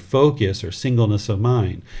concentration or focus or singleness of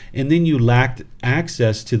mind, and then you lacked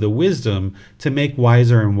access to the wisdom to make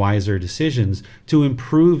wiser and wiser decisions to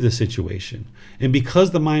improve the situation. And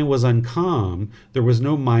because the mind was uncalm, there was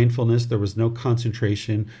no mindfulness, there was no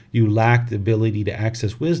concentration, you lacked the ability to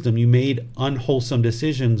access wisdom, you made unwholesome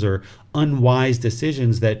decisions or unwise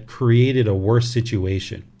decisions that created a worse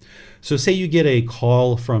situation. So say you get a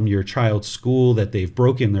call from your child's school that they've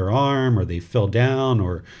broken their arm, or they fell down,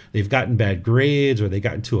 or they've gotten bad grades, or they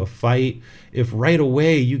got into a fight. If right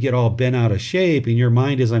away you get all bent out of shape and your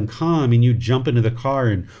mind is uncalm and you jump into the car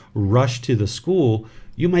and rush to the school,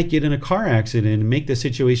 you might get in a car accident and make the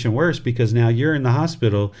situation worse, because now you're in the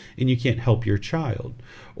hospital and you can't help your child.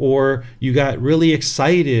 Or you got really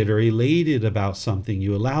excited or elated about something.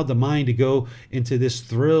 You allowed the mind to go into this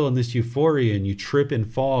thrill and this euphoria, and you trip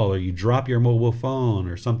and fall, or you drop your mobile phone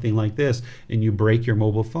or something like this, and you break your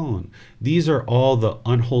mobile phone. These are all the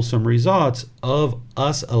unwholesome results of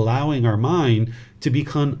us allowing our mind to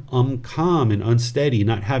become calm and unsteady,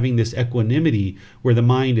 not having this equanimity where the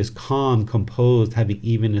mind is calm, composed, having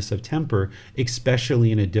evenness of temper,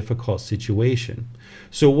 especially in a difficult situation.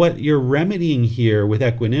 So what you're remedying here with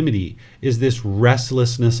equanimity is this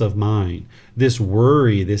restlessness of mind, this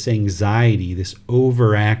worry, this anxiety, this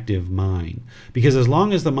overactive mind. Because as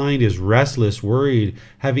long as the mind is restless, worried,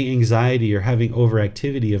 having anxiety, or having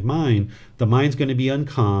overactivity of mind, the mind's going to be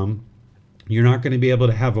uncalm. You're not going to be able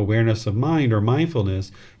to have awareness of mind or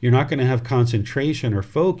mindfulness. You're not going to have concentration or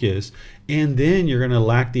focus. And then you're going to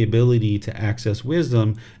lack the ability to access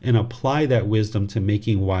wisdom and apply that wisdom to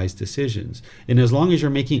making wise decisions. And as long as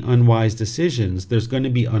you're making unwise decisions, there's going to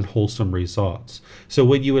be unwholesome results. So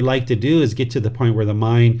what you would like to do is get to the point where the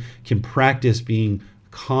mind can practice being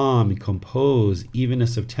calm and composed,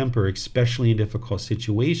 evenness of temper, especially in difficult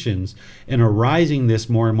situations, and arising this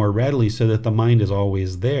more and more readily so that the mind is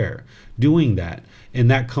always there doing that.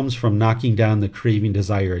 And that comes from knocking down the craving,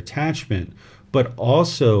 desire, attachment, but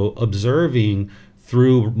also observing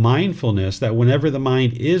through mindfulness that whenever the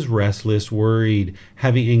mind is restless, worried,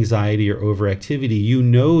 having anxiety or overactivity, you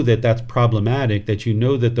know that that's problematic, that you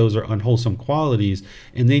know that those are unwholesome qualities,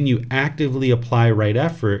 and then you actively apply right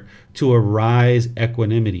effort to arise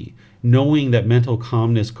equanimity, knowing that mental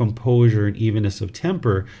calmness, composure, and evenness of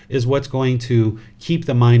temper is what's going to keep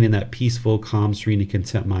the mind in that peaceful, calm, serene, and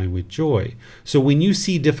content mind with joy. So when you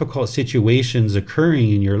see difficult situations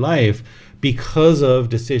occurring in your life because of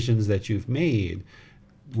decisions that you've made,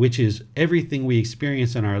 which is everything we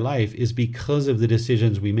experience in our life is because of the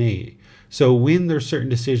decisions we made. So when there's certain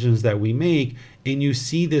decisions that we make and you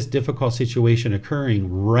see this difficult situation occurring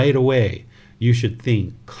right away, you should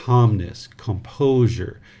think calmness,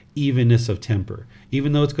 composure, evenness of temper,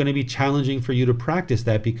 even though it's going to be challenging for you to practice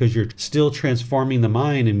that because you're still transforming the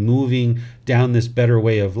mind and moving down this better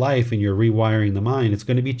way of life and you're rewiring the mind. It's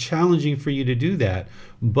going to be challenging for you to do that.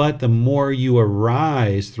 But the more you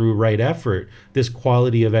arise through right effort, this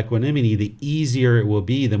quality of equanimity, the easier it will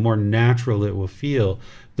be, the more natural it will feel,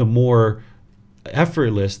 the more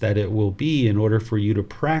effortless that it will be in order for you to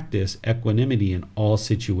practice equanimity in all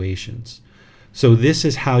situations. So this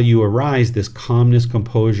is how you arise this calmness,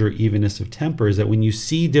 composure, evenness of temper, is that when you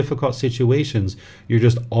see difficult situations, you're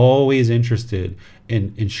just always interested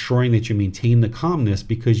in ensuring that you maintain the calmness,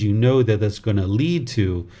 because you know that that's going to lead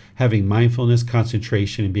to having mindfulness,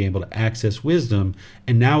 concentration, and being able to access wisdom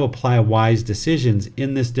and now apply wise decisions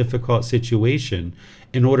in this difficult situation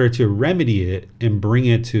in order to remedy it and bring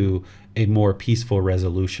it to a more peaceful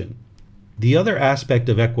resolution. The other aspect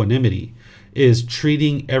of equanimity is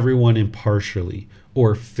treating everyone impartially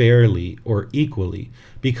or fairly or equally,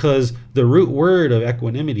 because the root word of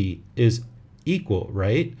equanimity is equal,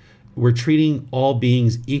 right? We're treating all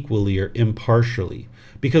beings equally or impartially,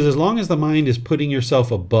 because as long as the mind is putting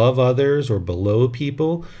yourself above others or below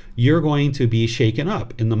people, you're going to be shaken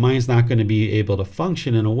up, and the mind's not going to be able to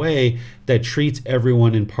function in a way that treats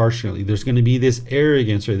everyone impartially. There's going to be this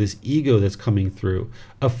arrogance or this ego that's coming through,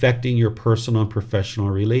 affecting your personal and professional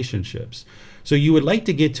relationships. So you would like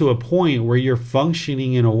to get to a point where you're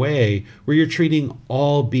functioning in a way where you're treating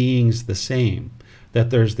all beings the same,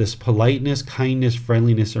 that there's this politeness, kindness,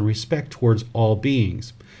 friendliness, and respect towards all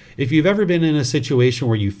beings. If you've ever been in a situation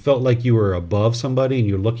where you felt like you were above somebody and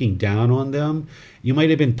you're looking down on them, you might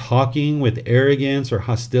have been talking with arrogance or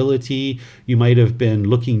hostility. You might have been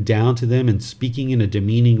looking down to them and speaking in a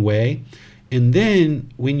demeaning way. And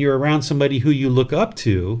then when you're around somebody who you look up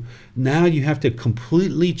to, now you have to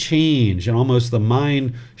completely change, and almost the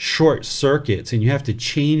mind short circuits, and you have to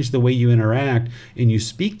change the way you interact and you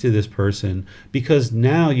speak to this person, because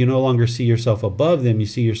now you no longer see yourself above them, you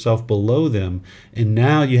see yourself below them, and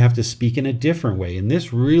now you have to speak in a different way. And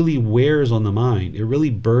this really wears on the mind. It really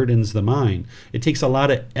burdens the mind. It takes a lot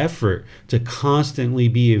of effort to constantly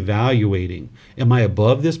be evaluating, am I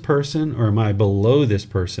above this person or am I below this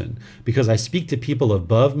person? Because I speak to people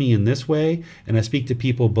above me in this way, and I speak to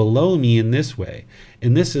people below me in this way.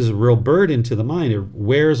 And this is a real burden to the mind. It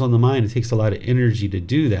wears on the mind. It takes a lot of energy to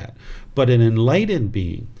do that. But an enlightened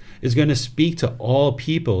being is going to speak to all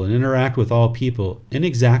people and interact with all people in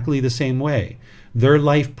exactly the same way. Their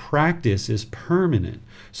life practice is permanent.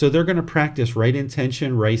 So they're going to practice right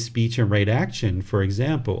intention, right speech, and right action, for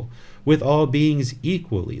example, with all beings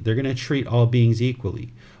equally. They're going to treat all beings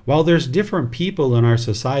equally. While there's different people in our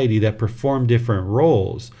society that perform different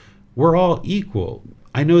roles, we're all equal.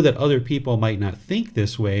 I know that other people might not think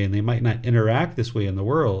this way and they might not interact this way in the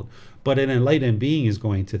world, but an enlightened being is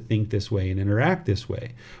going to think this way and interact this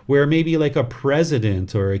way. Where maybe like a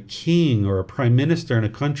president or a king or a prime minister in a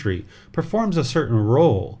country performs a certain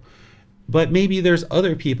role, but maybe there's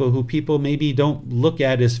other people who people maybe don't look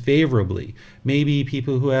at as favorably. Maybe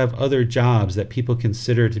people who have other jobs that people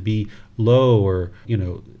consider to be low or,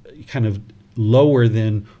 kind of lower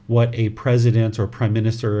than what a president or prime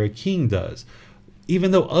minister or a king does.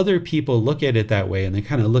 Even though other people look at it that way and they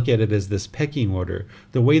kind of look at it as this pecking order,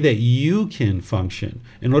 the way that you can function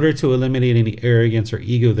in order to eliminate any arrogance or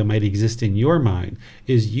ego that might exist in your mind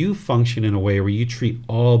is you function in a way where you treat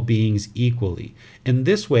all beings equally. In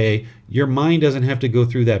this way, your mind doesn't have to go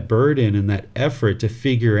through that burden and that effort to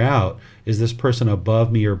figure out, is this person above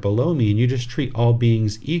me or below me? And you just treat all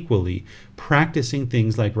beings equally, practicing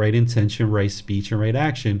things like right intention, right speech, and right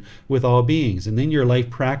action with all beings. And then your life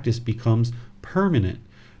practice becomes permanent.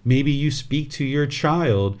 Maybe you speak to your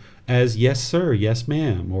child as yes sir, yes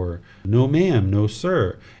ma'am, or no ma'am, no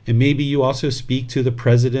sir. And maybe you also speak to the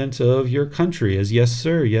president of your country as yes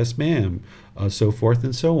sir, yes ma'am, so forth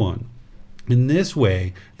and so on. In this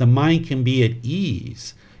way, the mind can be at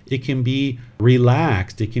ease. It can be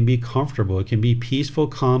relaxed. It can be comfortable. It can be peaceful,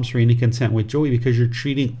 calm, serene, and content with joy, because you're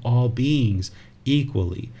treating all beings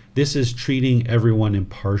equally. This is treating everyone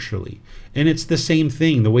impartially. And it's the same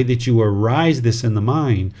thing. The way that you arise this in the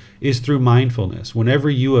mind is through mindfulness. Whenever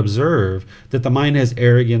you observe that the mind has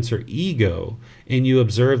arrogance or ego, and you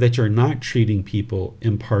observe that you're not treating people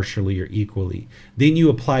impartially or equally, then you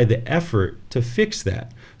apply the effort to fix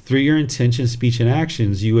that. Through your intention, speech, and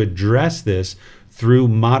actions, you address this through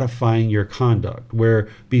modifying your conduct, where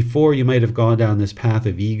before you might have gone down this path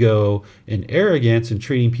of ego and arrogance and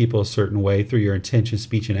treating people a certain way through your intention,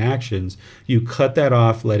 speech, and actions. You cut that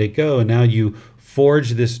off, let it go, and now you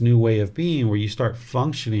forge this new way of being where you start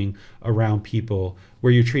functioning around people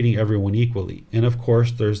where you're treating everyone equally. And of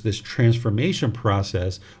course, there's this transformation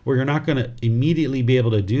process where you're not going to immediately be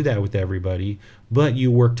able to do that with everybody, but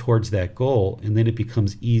you work towards that goal, and then it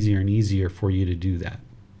becomes easier and easier for you to do that.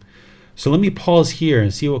 So let me pause here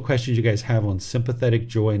and see what questions you guys have on sympathetic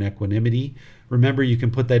joy and equanimity. Remember, you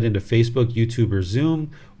can put that into Facebook, YouTube, or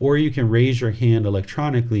Zoom, or you can raise your hand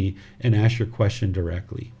electronically and ask your question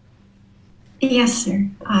directly. Yes, sir.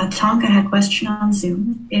 Tonka had a question on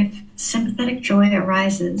Zoom. If sympathetic joy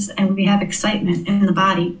arises and we have excitement in the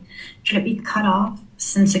body, should it be cut off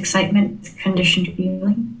since excitement is conditioned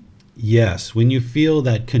feeling? Yes, when you feel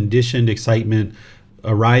that conditioned excitement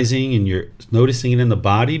arising and you're noticing it in the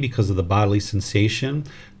body because of the bodily sensation,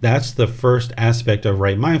 that's the first aspect of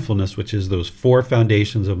right mindfulness, which is those 4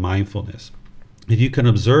 foundations of mindfulness. If you can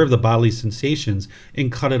observe the bodily sensations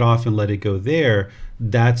and cut it off and let it go there,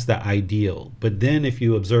 that's the ideal. But then if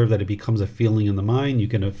you observe that it becomes a feeling in the mind, you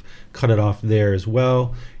can cut it off there as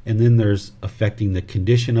well. And then there's affecting the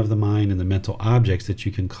condition of the mind and the mental objects that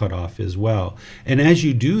you can cut off as well. And as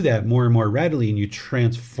you do that more and more readily and you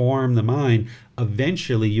transform the mind,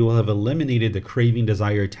 eventually you will have eliminated the craving,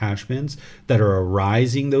 desire, attachments that are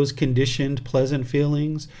arising those conditioned pleasant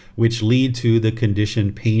feelings, which lead to the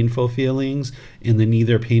conditioned painful feelings and the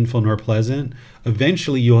neither painful nor pleasant.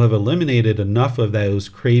 Eventually you'll have eliminated enough of those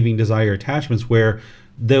craving, desire, attachments where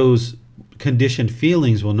those conditioned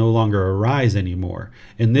feelings will no longer arise anymore.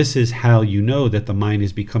 And this is how you know that the mind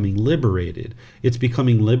is becoming liberated. It's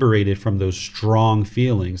becoming liberated from those strong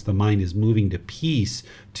feelings. The mind is moving to peace,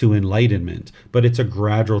 to enlightenment. But it's a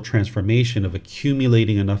gradual transformation of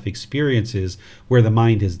accumulating enough experiences where the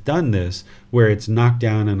mind has done this, where it's knocked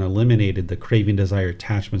down and eliminated the craving, desire,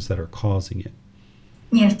 attachments that are causing it.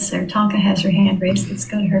 Yes, sir. Tonka has her hand raised. Let's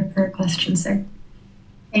go to her for a question, sir.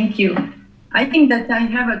 Thank you. I think that I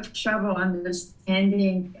have a trouble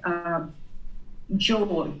understanding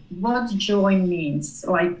joy, what joy means.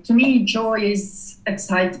 Like, to me, joy is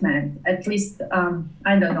excitement. At least,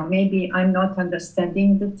 I don't know, maybe I'm not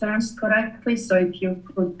understanding the terms correctly. So if you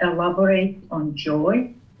could elaborate on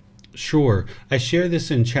joy. Sure. I share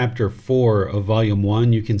this in chapter 4 of volume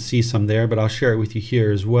 1. You can see some there, but I'll share it with you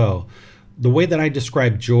here as well. The way that I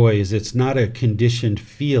describe joy is it's not a conditioned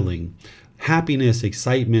feeling. Happiness,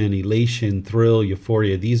 excitement, elation, thrill,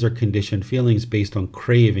 euphoria, these are conditioned feelings based on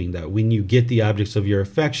craving, that when you get the objects of your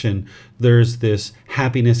affection, there's this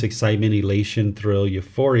happiness, excitement, elation, thrill,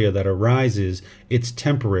 euphoria that arises. It's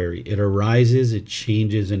temporary. It arises, it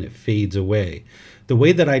changes, and it fades away. The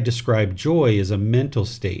way that I describe joy is a mental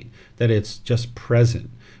state, that it's just present,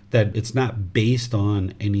 that it's not based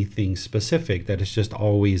on anything specific, that it's just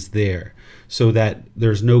always there. So that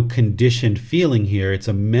there's no conditioned feeling here. It's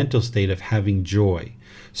a mental state of having joy.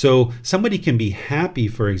 So somebody can be happy,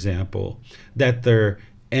 for example, that their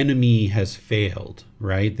enemy has failed,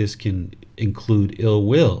 right? This can include ill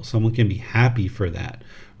will. Someone can be happy for that,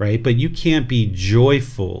 right? But you can't be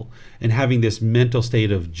joyful and having this mental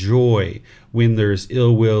state of joy when there's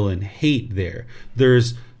ill will and hate there.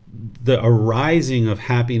 There's the arising of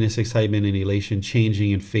happiness, excitement, and elation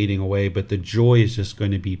changing and fading away, but the joy is just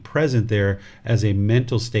going to be present there as a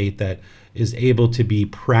mental state that is able to be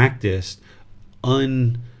practiced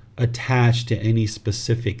unattached to any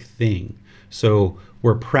specific thing. So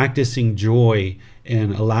we're practicing joy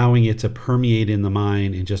and allowing it to permeate in the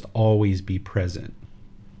mind and just always be present.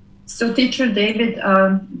 So, Teacher David,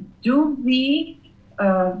 do we,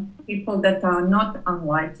 people that are not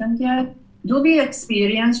enlightened yet, do we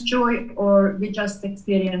experience joy, or we just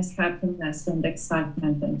experience happiness and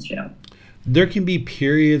excitement and thrill? There can be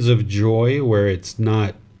periods of joy where it's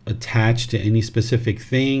not attached to any specific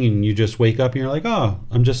thing and you just wake up and you're like, oh,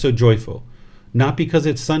 I'm just so joyful. Not because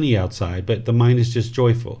it's sunny outside, but the mind is just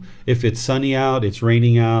joyful. If it's sunny out, it's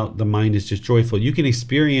raining out, the mind is just joyful. You can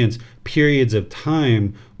experience periods of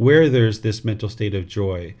time where there's this mental state of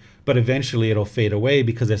joy, but eventually it'll fade away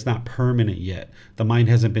because it's not permanent yet. The mind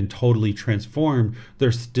hasn't been totally transformed.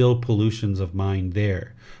 There's still pollutions of mind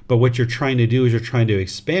there. But what you're trying to do is you're trying to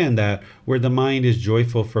expand that where the mind is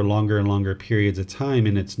joyful for longer and longer periods of time,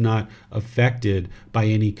 and it's not affected by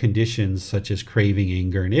any conditions such as craving,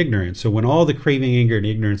 anger, and ignorance. So when all the craving, anger, and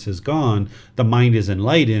ignorance is gone, the mind is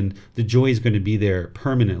enlightened, the joy is going to be there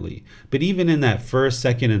permanently. But even in that first,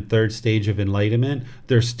 second, and third stage of enlightenment,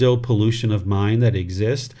 there's still pollution of mind that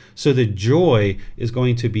exists. So the joy is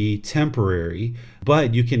going to be temporary,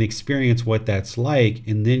 but you can experience what that's like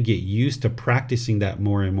and then get used to practicing that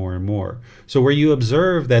more and more and more. So where you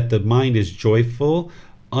observe that the mind is joyful,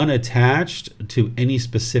 unattached to any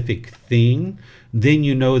specific thing, then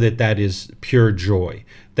you know that that is pure joy,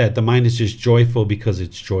 that the mind is just joyful because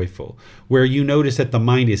it's joyful. Where you notice that the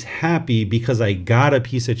mind is happy because I got a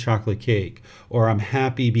piece of chocolate cake, or I'm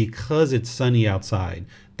happy because it's sunny outside.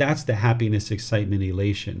 That's the happiness, excitement,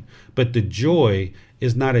 elation. But the joy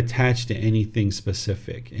is not attached to anything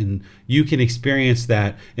specific. And you can experience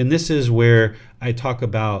that. And this is where I talk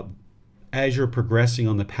about, as you're progressing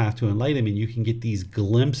on the path to enlightenment, you can get these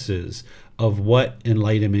glimpses of what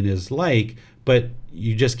enlightenment is like but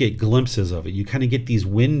you just get glimpses of it. You kind of get these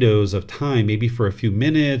windows of time, maybe for a few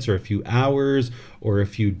minutes or a few hours or a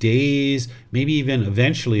few days, maybe even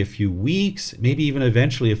eventually a few weeks, maybe even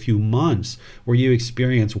eventually a few months, where you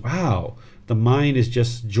experience, wow, the mind is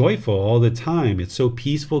just joyful all the time. It's so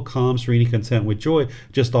peaceful, calm, serene, content with joy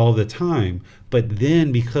just all the time. But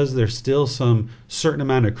then because there's still some certain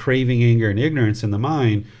amount of craving, anger, and ignorance in the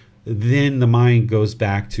mind, then the mind goes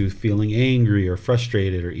back to feeling angry or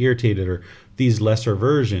frustrated or irritated or these lesser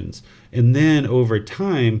versions. And then over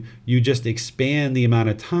time, you just expand the amount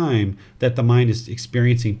of time that the mind is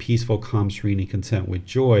experiencing peaceful, calm, serene, and content with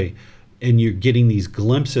joy. And you're getting these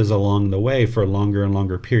glimpses along the way for longer and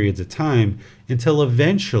longer periods of time until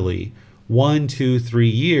eventually 1, 2, 3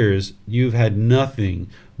 years, you've had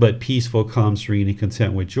nothing but peaceful, calm, serene, and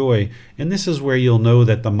content with joy. And this is where you'll know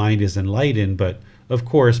that the mind is enlightened. But of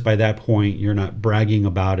course, by that point, you're not bragging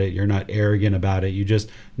about it. You're not arrogant about it. You just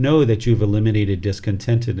know that you've eliminated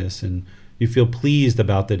discontentedness and you feel pleased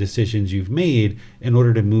about the decisions you've made in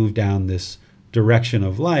order to move down this direction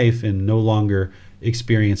of life and no longer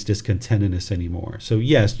experience discontentedness anymore. So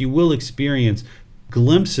yes, you will experience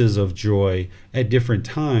glimpses of joy at different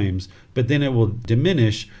times, but then it will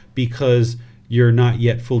diminish because you're not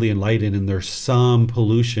yet fully enlightened and there's some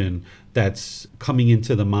pollution that's coming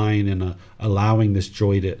into the mind and allowing this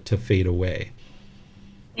joy to fade away.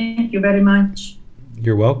 Thank you very much.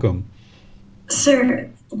 You're welcome. Sir,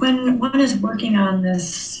 when one is working on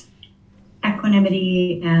this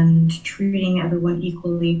equanimity and treating everyone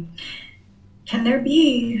equally, can there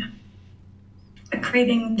be a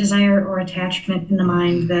craving, desire, or attachment in the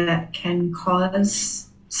mind that can cause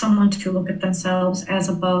someone to look at themselves as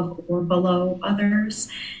above or below others?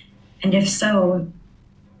 And if so,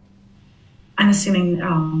 I'm assuming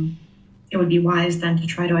it would be wise then to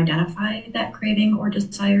try to identify that craving or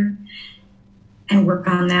desire and work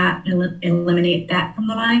on that and eliminate that from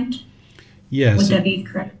the mind? Yes. Would that be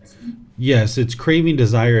correct? Yes, it's craving,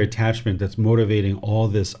 desire, attachment that's motivating all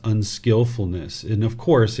this unskillfulness. And of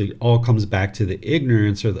course, it all comes back to the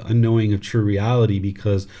ignorance or the unknowing of true reality,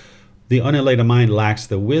 because the unenlightened mind lacks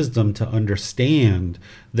the wisdom to understand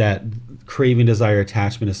that craving, desire,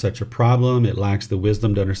 attachment is such a problem. It lacks the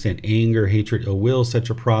wisdom to understand anger, hatred, ill will is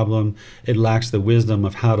such a problem. It lacks the wisdom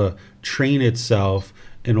of how to train itself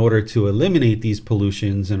in order to eliminate these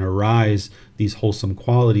pollutions and arise these wholesome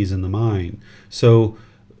qualities in the mind. So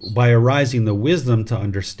by arising the wisdom to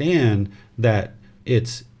understand that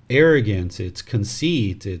it's arrogance, it's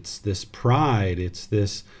conceit, it's this pride, it's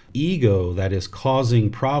this ego that is causing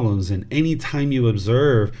problems. And anytime you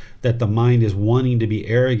observe that the mind is wanting to be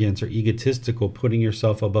arrogant or egotistical, putting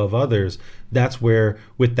yourself above others, that's where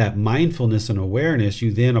with that mindfulness and awareness,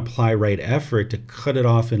 you then apply right effort to cut it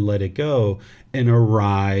off and let it go and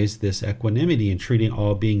arise this equanimity and treating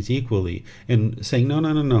all beings equally and saying,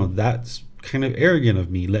 no, that's kind of arrogant of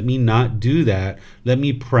me. Let me not do that. Let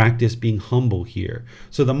me practice being humble here.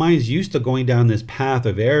 So the mind's used to going down this path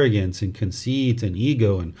of arrogance and conceit and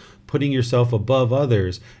ego and putting yourself above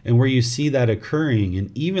others. And where you see that occurring,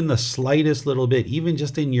 and even the slightest little bit, even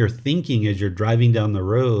just in your thinking as you're driving down the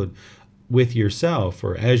road with yourself,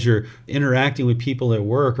 or as you're interacting with people at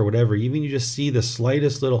work or whatever, even you just see the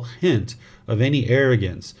slightest little hint of any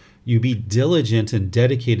arrogance, you be diligent and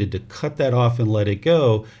dedicated to cut that off and let it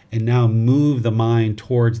go, and now move the mind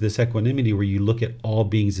towards this equanimity where you look at all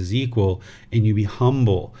beings as equal and you be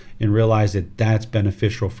humble and realize that that's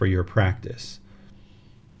beneficial for your practice.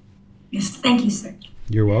 Yes, thank you, sir.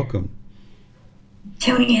 You're welcome.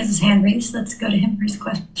 Tony has his hand raised. Let's go to him for his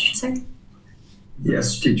question, sir.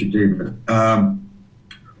 Yes, Teacher David. A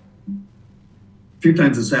few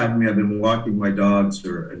times this happened to me. I've been walking my dogs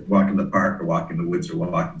or walking the park or walking the woods or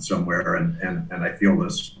walking somewhere, and I feel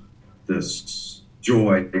this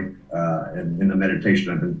joy. And in the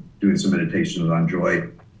meditation, I've been doing some meditations on joy.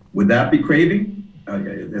 Would that be craving?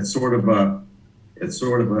 It's sort of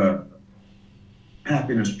a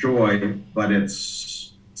happiness, joy, but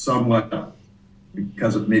it's somewhat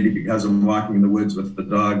because I'm walking in the woods with the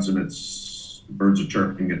dogs and it's birds are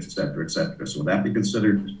chirping, et cetera, et cetera. So would that be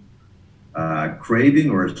considered craving,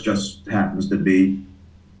 or it just happens to be?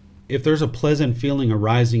 If there's a pleasant feeling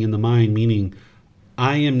arising in the mind, meaning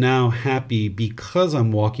I am now happy because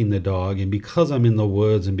I'm walking the dog and because I'm in the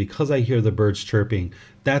woods and because I hear the birds chirping,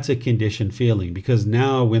 that's a conditioned feeling, because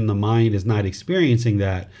now when the mind is not experiencing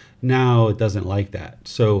that, now it doesn't like that.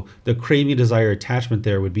 So the craving, desire, attachment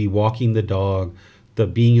there would be walking the dog, the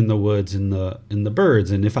being in the woods, and the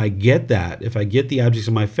birds. And if I get that, if I get the objects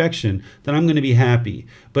of my affection, then I'm going to be happy.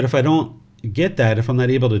 But if I don't get that, if I'm not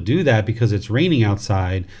able to do that because it's raining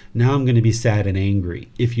outside, now I'm going to be sad and angry.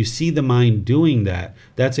 If you see the mind doing that,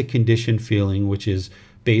 that's a conditioned feeling, which is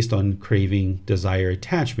based on craving, desire,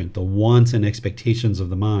 attachment, the wants and expectations of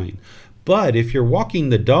the mind. But if you're walking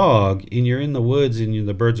the dog and you're in the woods and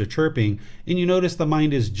the birds are chirping and you notice the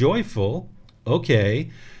mind is joyful,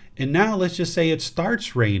 okay, and now let's just say it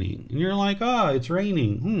starts raining and you're like, it's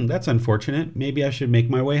raining. That's unfortunate. Maybe I should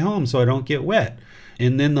make my way home so I don't get wet.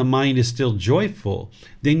 And then the mind is still joyful.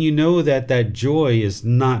 Then you know that that joy is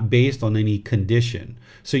not based on any condition.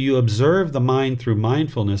 So you observe the mind through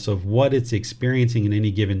mindfulness of what it's experiencing in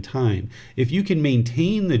any given time. If you can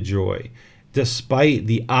maintain the joy despite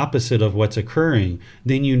the opposite of what's occurring,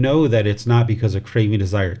 then you know that it's not because of craving,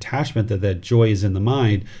 desire, attachment that joy is in the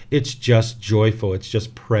mind. It's just joyful. It's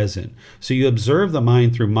just present. So you observe the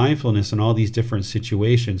mind through mindfulness in all these different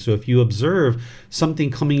situations. So if you observe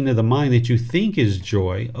something coming into the mind that you think is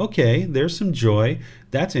joy, okay, there's some joy.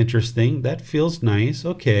 That's interesting. That feels nice.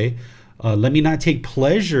 Okay. Let me not take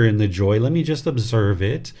pleasure in the joy. Let me just observe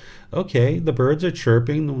it. Okay, the birds are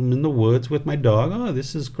chirping. I'm in the woods with my dog. Oh,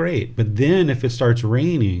 this is great. But then if it starts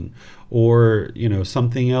raining or,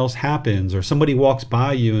 something else happens or somebody walks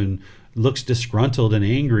by you and looks disgruntled and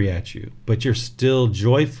angry at you, but you're still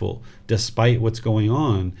joyful despite what's going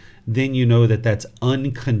on, then you know that that's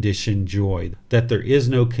unconditioned joy, that there is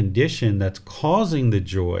no condition that's causing the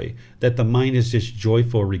joy, that the mind is just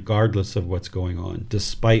joyful regardless of what's going on,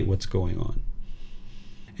 despite what's going on.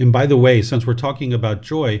 And by the way, since we're talking about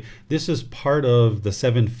joy, this is part of the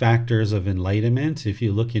 7 factors of enlightenment. If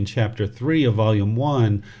you look in chapter 3 of volume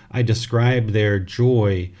 1, I describe their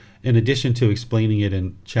joy in addition to explaining it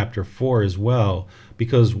in chapter 4 as well,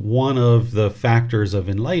 because one of the factors of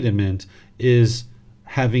enlightenment is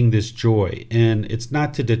having this joy. And it's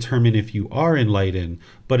not to determine if you are enlightened,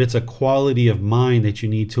 but it's a quality of mind that you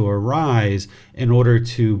need to arise in order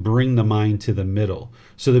to bring the mind to the middle.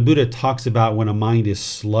 So the Buddha talks about when a mind is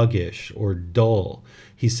sluggish or dull.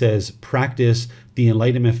 He says, practice the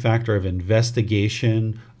enlightenment factor of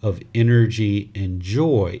investigation, of energy, and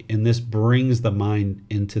joy. And this brings the mind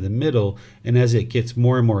into the middle. And as it gets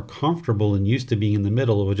more and more comfortable and used to being in the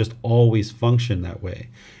middle, it will just always function that way.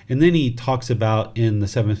 And then he talks about in the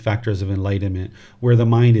 7 factors of enlightenment, where the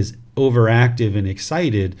mind is overactive and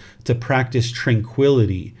excited, to practice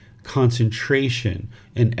tranquility, concentration,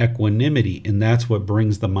 and equanimity. And that's what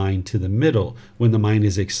brings the mind to the middle when the mind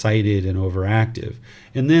is excited and overactive.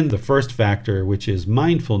 And then the first factor, which is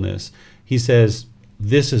mindfulness, he says,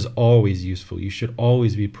 this is always useful. You should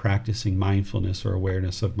always be practicing mindfulness or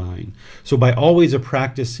awareness of mind. So by always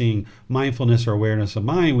practicing mindfulness or awareness of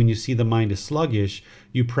mind, when you see the mind is sluggish,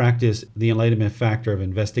 you practice the enlightenment factor of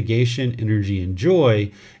investigation, energy, and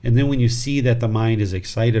joy. And then when you see that the mind is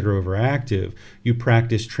excited or overactive, you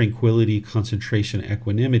practice tranquility, concentration,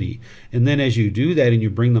 equanimity. And then as you do that and you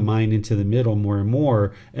bring the mind into the middle more and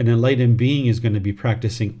more, an enlightened being is going to be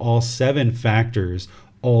practicing all 7 factors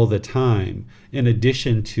all the time, in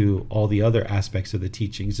addition to all the other aspects of the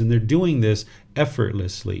teachings. And they're doing this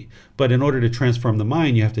effortlessly. But in order to transform the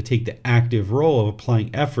mind, you have to take the active role of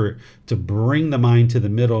applying effort to bring the mind to the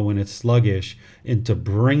middle when it's sluggish and to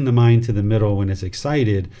bring the mind to the middle when it's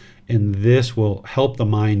excited. And this will help the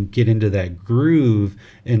mind get into that groove,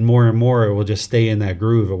 and more it will just stay in that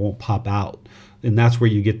groove. It won't pop out. And that's where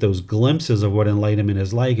you get those glimpses of what enlightenment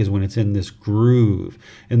is like, is when it's in this groove.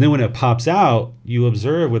 And then when it pops out, you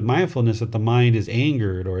observe with mindfulness that the mind is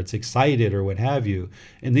angered or it's excited or what have you.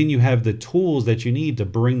 And then you have the tools that you need to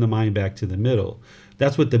bring the mind back to the middle.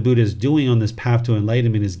 That's what the Buddha is doing on this path to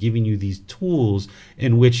enlightenment, is giving you these tools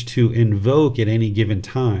in which to invoke at any given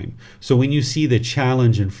time. So when you see the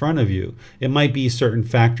challenge in front of you, it might be certain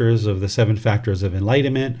factors of the 7 factors of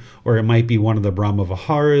enlightenment, or it might be one of the Brahma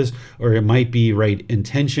Viharas, or it might be right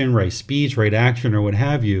intention, right speech, right action, or what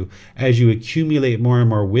have you. As you accumulate more and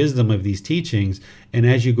more wisdom of these teachings, and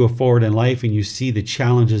as you go forward in life and you see the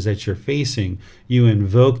challenges that you're facing, you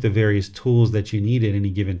invoke the various tools that you need at any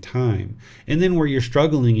given time. And then where you're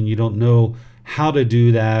struggling and you don't know how to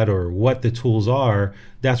do that or what the tools are,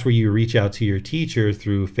 that's where you reach out to your teacher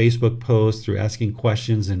through Facebook posts, through asking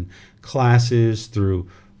questions in classes, through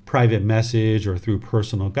private message, or through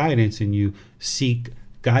personal guidance, and you seek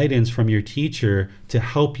guidance from your teacher to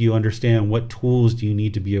help you understand what tools do you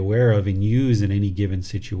need to be aware of and use in any given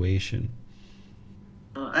situation.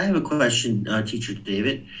 I have a question, Teacher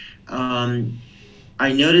David.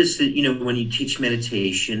 I noticed that, when you teach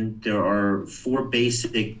meditation, there are 4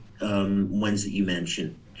 basic ones that you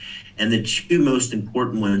mentioned. And the two most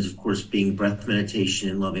important ones, of course, being breath meditation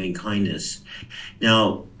and loving kindness.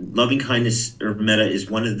 Now, loving kindness or metta is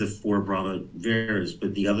one of the four Brahma Viharas,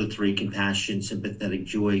 but the other three, compassion, sympathetic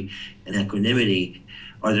joy, and equanimity,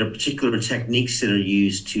 are there particular techniques that are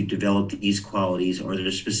used to develop these qualities? Or are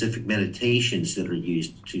there specific meditations that are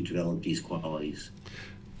used to develop these qualities?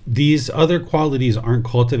 These other qualities aren't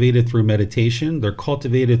cultivated through meditation. They're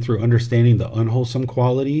cultivated through understanding the unwholesome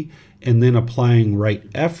quality and then applying right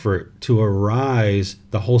effort to arise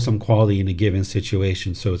the wholesome quality in a given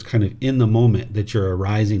situation. So it's kind of in the moment that you're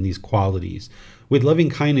arising these qualities. With loving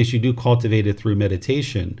kindness, you do cultivate it through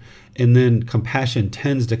meditation, and then compassion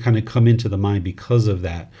tends to kind of come into the mind because of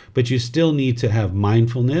that. But you still need to have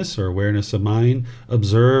mindfulness or awareness of mind,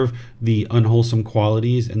 observe the unwholesome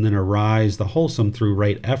qualities, and then arise the wholesome through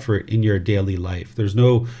right effort in your daily life. There's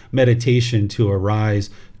no meditation to arise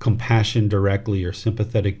compassion directly or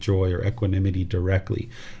sympathetic joy or equanimity directly.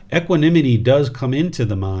 Equanimity does come into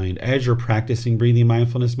the mind as you're practicing breathing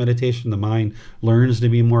mindfulness meditation. The mind learns to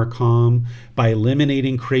be more calm. By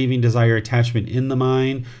eliminating craving, desire, attachment in the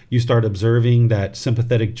mind, you start observing that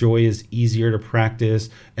sympathetic joy is easier to practice,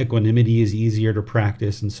 equanimity is easier to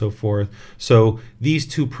practice, and so forth. So these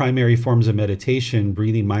two primary forms of meditation,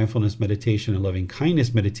 breathing mindfulness meditation and loving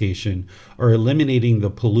kindness meditation, are eliminating the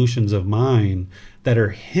pollutions of mind that are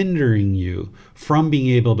hindering you from being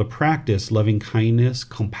able to practice loving kindness,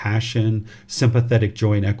 compassion, sympathetic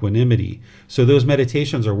joy, and equanimity. So those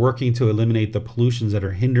meditations are working to eliminate the pollutions that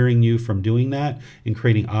are hindering you from doing that and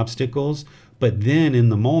creating obstacles. But then in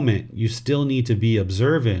the moment, you still need to be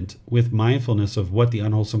observant with mindfulness of what the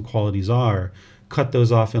unwholesome qualities are, cut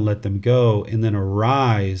those off and let them go, and then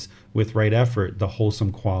arise with right effort the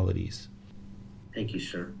wholesome qualities. Thank you,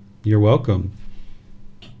 sir. You're welcome.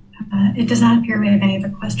 It does not appear we have any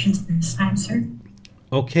other questions this time, sir.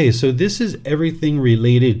 Okay, so this is everything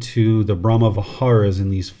related to the Brahma Viharas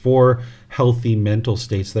and these four healthy mental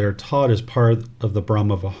states that are taught as part of the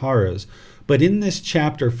Brahma Viharas. But in this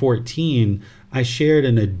chapter 14, I shared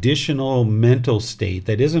an additional mental state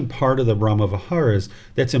that isn't part of the Brahma Viharas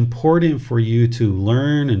that's important for you to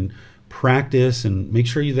learn and practice and make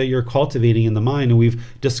sure that you're cultivating in the mind. And we've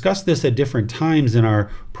discussed this at different times in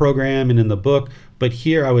our program and in the book, but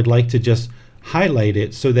here I would like to just highlight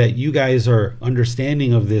it so that you guys are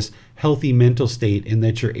understanding of this healthy mental state and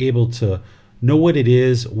that you're able to know what it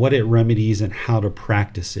is, what it remedies, and how to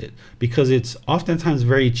practice it. Because it's oftentimes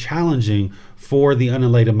very challenging for the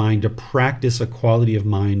unenlightened mind to practice a quality of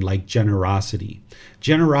mind like generosity.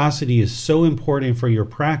 Generosity is so important for your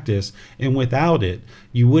practice, and without it,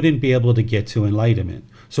 you wouldn't be able to get to enlightenment.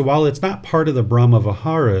 So while it's not part of the Brahma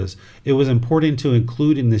Viharas, it was important to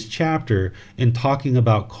include in this chapter in talking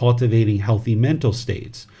about cultivating healthy mental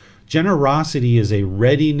states. Generosity is a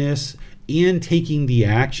readiness and taking the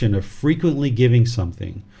action of frequently giving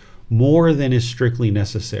something more than is strictly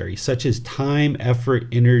necessary, such as time, effort,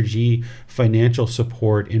 energy, financial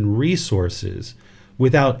support, and resources,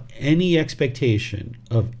 without any expectation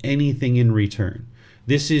of anything in return.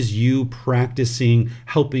 This is you practicing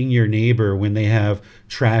helping your neighbor when they have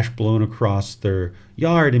trash blown across their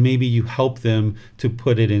yard, and maybe you help them to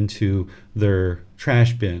put it into their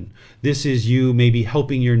trash bin. This is you maybe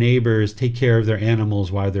helping your neighbors take care of their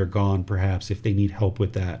animals while they're gone, perhaps, if they need help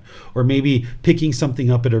with that. Or maybe picking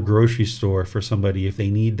something up at a grocery store for somebody if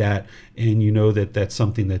they need that and you know that that's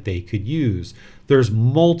something that they could use. There's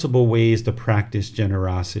multiple ways to practice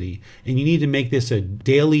generosity, and you need to make this a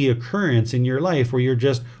daily occurrence in your life where you're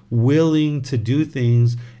just willing to do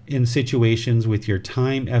things in situations with your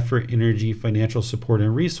time, effort, energy, financial support,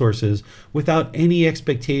 and resources without any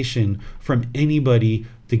expectation from anybody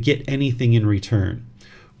to get anything in return.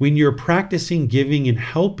 When you're practicing giving and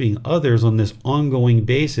helping others on this ongoing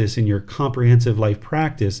basis in your comprehensive life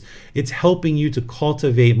practice, it's helping you to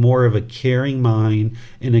cultivate more of a caring mind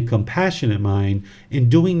and a compassionate mind. And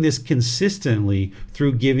doing this consistently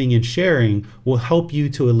through giving and sharing will help you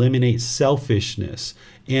to eliminate selfishness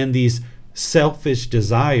and these selfish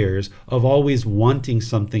desires of always wanting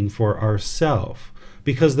something for ourselves.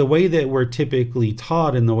 Because the way that we're typically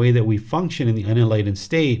taught and the way that we function in the unenlightened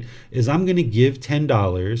state is I'm going to give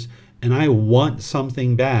 $10 and I want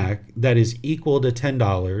something back that is equal to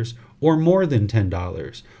 $10 or more than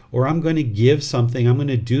 $10. Or I'm going to give something, I'm going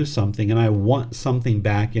to do something, and I want something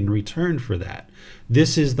back in return for that.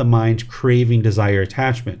 This is the mind's craving, desire,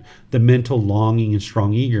 attachment, the mental longing and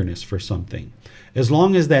strong eagerness for something. As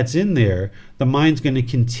long as that's in there, the mind's going to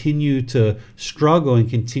continue to struggle and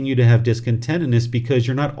continue to have discontentedness because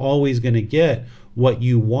you're not always going to get what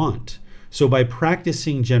you want. So by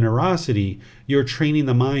practicing generosity, you're training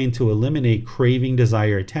the mind to eliminate craving,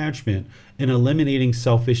 desire, attachment, and eliminating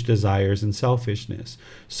selfish desires and selfishness.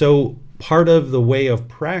 So part of the way of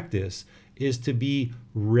practice is to be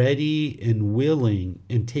ready and willing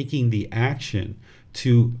and taking the action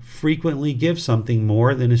to frequently give something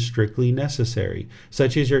more than is strictly necessary,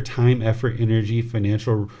 such as your time, effort, energy,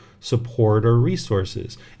 financial support, or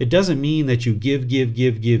resources. It doesn't mean that you give,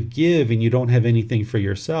 and you don't have anything for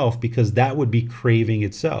yourself, because that would be craving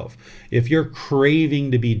itself. If you're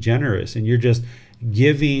craving to be generous and you're just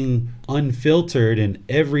giving unfiltered in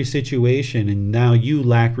every situation, and now you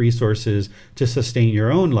lack resources to sustain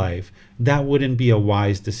your own life, that wouldn't be a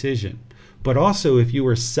wise decision. But also, if you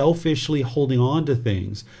were selfishly holding on to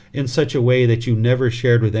things in such a way that you never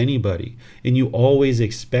shared with anybody, and you always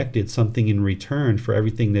expected something in return for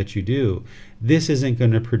everything that you do, this isn't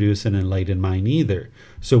going to produce an enlightened mind either.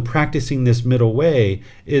 So practicing this middle way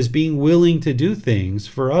is being willing to do things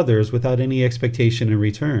for others without any expectation in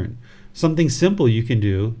return. Something simple you can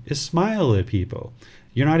do is smile at people.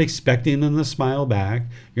 You're not expecting them to smile back.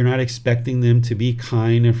 You're not expecting them to be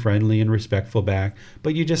kind and friendly and respectful back,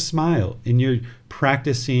 but you just smile, and you're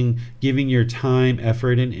practicing giving your time,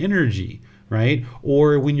 effort, and energy, right?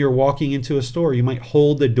 Or when you're walking into a store, you might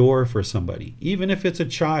hold the door for somebody, even if it's a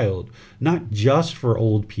child, not just for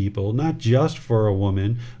old people, not just for a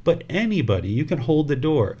woman, but anybody. You can hold the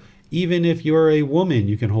door. Even if you're a woman,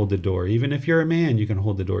 you can hold the door. Even if you're a man, you can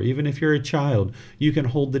hold the door. Even if you're a child, you can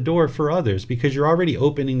hold the door for others, because you're already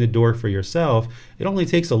opening the door for yourself. It only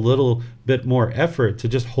takes a little bit more effort to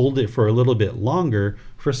just hold it for a little bit longer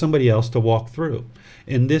for somebody else to walk through.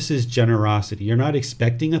 And this is generosity. You're not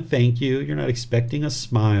expecting a thank you. You're not expecting a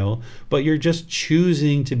smile, but you're just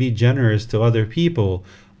choosing to be generous to other people,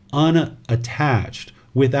 unattached,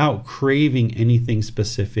 without craving anything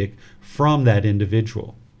specific from that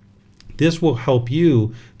individual. This will help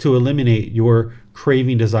you to eliminate your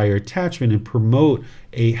craving, desire, attachment, and promote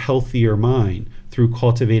a healthier mind through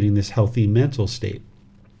cultivating this healthy mental state.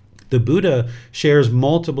 The Buddha shares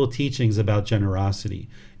multiple teachings about generosity.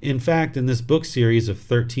 In fact, in this book series of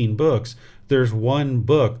 13 books, there's one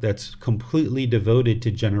book that's completely devoted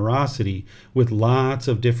to generosity, with lots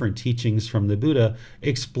of different teachings from the Buddha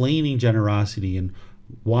explaining generosity and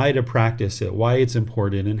why to practice it, why it's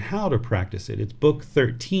important, and how to practice it. It's book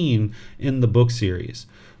 13 in the book series.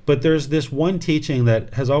 But there's this one teaching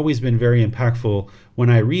that has always been very impactful when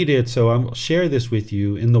I read it, so I'll share this with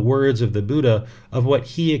you in the words of the Buddha, of what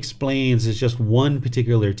he explains is just one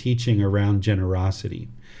particular teaching around generosity.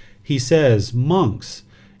 He says, "Monks,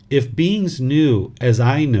 if beings knew, as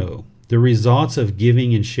I know, the results of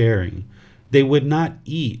giving and sharing, they would not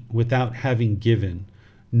eat without having given,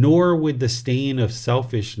 nor would the stain of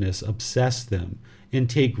selfishness obsess them and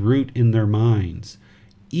take root in their minds.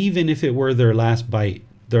 Even if it were their last bite,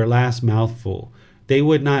 their last mouthful, they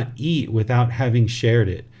would not eat without having shared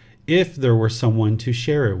it, if there were someone to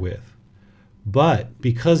share it with. But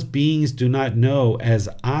because beings do not know, as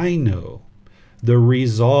I know, the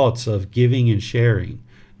results of giving and sharing,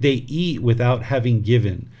 they eat without having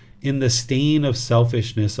given, and the stain of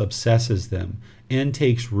selfishness obsesses them and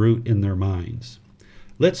takes root in their minds."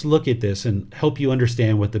 Let's look at this and help you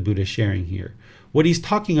understand what the Buddha is sharing here. What he's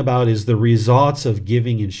talking about is the results of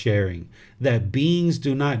giving and sharing, that beings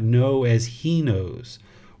do not know as he knows.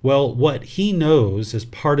 Well, what he knows as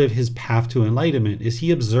part of his path to enlightenment is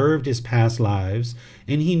he observed his past lives,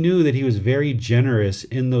 and he knew that he was very generous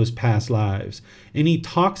in those past lives. And he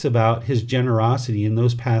talks about his generosity in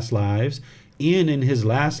those past lives and in his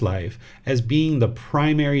last life as being the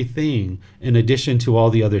primary thing, in addition to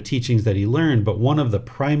all the other teachings that he learned, but one of the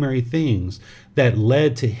primary things that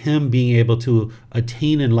led to him being able to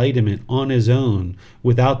attain enlightenment on his own,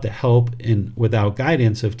 without the help and without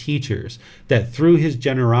guidance of teachers. That through his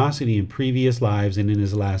generosity in previous lives and in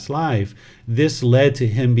his last life, this led to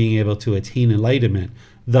him being able to attain enlightenment,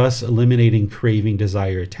 thus eliminating craving,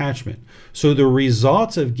 desire, attachment. So the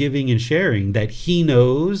results of giving and sharing that he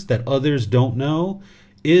knows that others don't know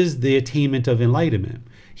is the attainment of enlightenment.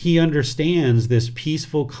 He understands this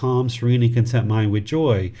peaceful, calm, serene, and content mind with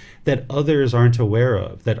joy that others aren't aware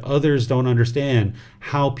of, that others don't understand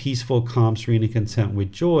how peaceful, calm, serene, and content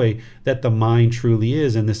with joy that the mind truly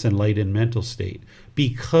is in this enlightened mental state.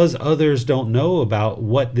 Because others don't know about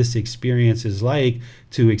what this experience is like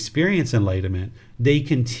to experience enlightenment, they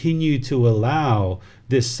continue to allow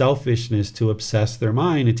this selfishness to obsess their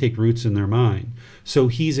mind and take roots in their mind. So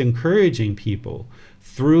he's encouraging people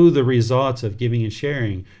through the results of giving and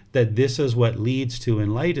sharing that this is what leads to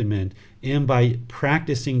enlightenment, And by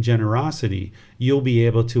practicing generosity, you'll be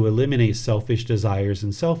able to eliminate selfish desires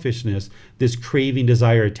and selfishness, this craving,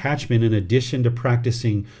 desire, attachment, in addition to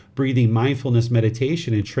practicing breathing mindfulness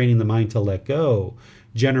meditation and training the mind to let go.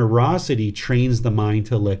 Generosity trains the mind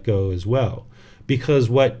to let go as well. Because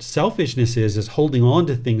what selfishness is holding on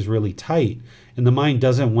to things really tight, and the mind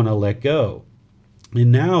doesn't want to let go. And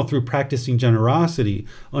now, through practicing generosity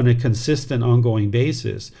on a consistent, ongoing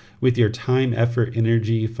basis, with your time, effort,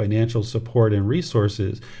 energy, financial support, and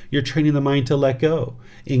resources, you're training the mind to let go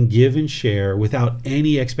and give and share without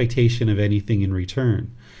any expectation of anything in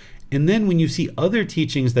return. And then when you see other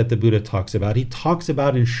teachings that the Buddha talks about, he talks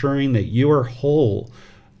about ensuring that you are whole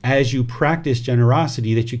as you practice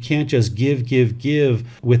generosity, that you can't just give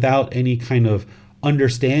without any kind of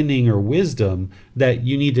understanding or wisdom, that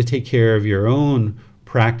you need to take care of your own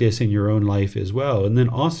practice in your own life as well. And then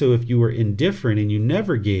also, if you were indifferent and you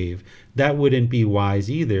never gave, that wouldn't be wise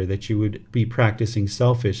either, that you would be practicing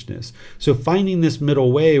selfishness. So finding this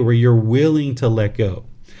middle way where you're willing to let go.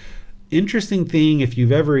 Interesting thing, if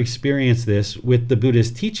you've ever experienced this with the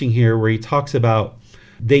Buddha's teaching here, where he talks about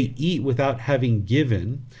they eat without having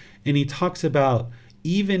given, and he talks about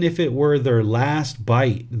even if it were their last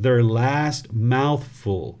bite, their last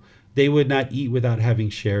mouthful, they would not eat without having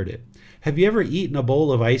shared it. Have you ever eaten a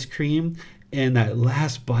bowl of ice cream and that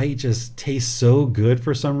last bite just tastes so good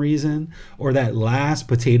for some reason? Or that last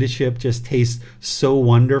potato chip just tastes so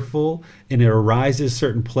wonderful and it arises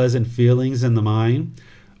certain pleasant feelings in the mind?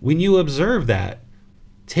 When you observe that,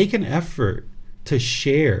 take an effort to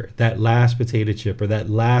share that last potato chip or that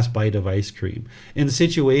last bite of ice cream. In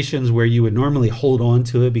situations where you would normally hold on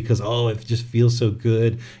to it because, oh, it just feels so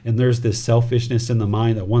good, and there's this selfishness in the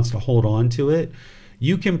mind that wants to hold on to it,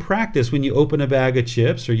 you can practice when you open a bag of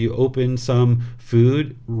chips or you open some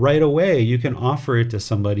food, right away you can offer it to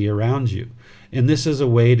somebody around you. And this is a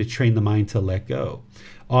way to train the mind to let go.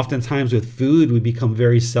 Oftentimes with food, we become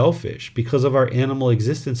very selfish. Because of our animal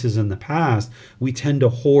existences in the past, we tend to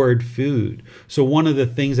hoard food. So one of the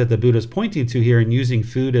things that the Buddha is pointing to here and using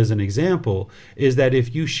food as an example is that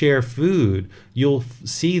if you share food, you'll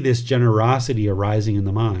see this generosity arising in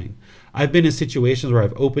the mind. I've been in situations where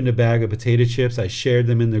I've opened a bag of potato chips, I shared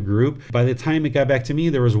them in the group. By the time it got back to me,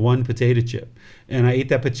 there was one potato chip. And I ate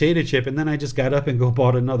that potato chip, and then I just got up and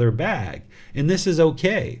bought another bag. And this is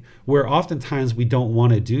okay, where oftentimes we don't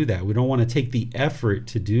want to do that. We don't want to take the effort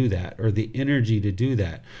to do that or the energy to do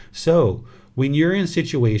that. So when you're in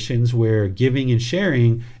situations where giving and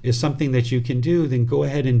sharing is something that you can do, then go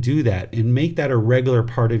ahead and do that and make that a regular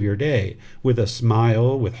part of your day, with a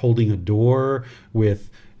smile, with holding a door, with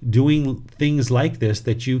doing things like this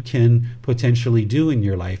that you can potentially do in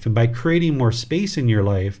your life. And by creating more space in your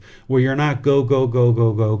life where you're not go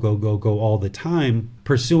all the time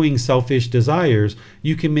pursuing selfish desires,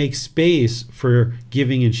 you can make space for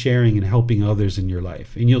giving and sharing and helping others in your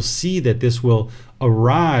life. And you'll see that this will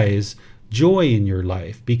arise joy in your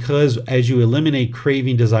life, because as you eliminate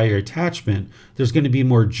craving, desire, attachment, there's going to be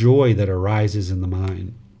more joy that arises in the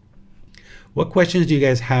mind. What questions do you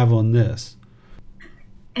guys have on this?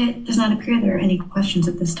 It does not appear there are any questions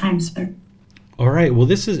at this time, sir. All right. Well,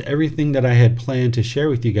 this is everything that I had planned to share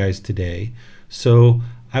with you guys today. So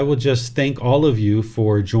I will just thank all of you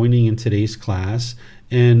for joining in today's class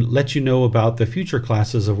and let you know about the future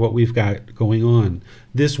classes of what we've got going on.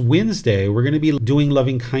 This Wednesday, we're going to be doing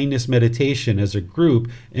loving kindness meditation as a group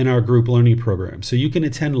in our group learning program. So you can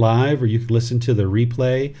attend live or you can listen to the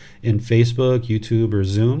replay in Facebook, YouTube, or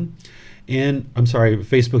Zoom. And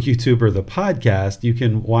Facebook, YouTube, or the podcast, you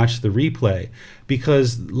can watch the replay,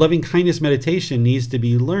 because loving kindness meditation needs to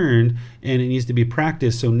be learned and it needs to be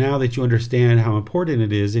practiced. So now that you understand how important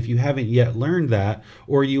it is, if you haven't yet learned that,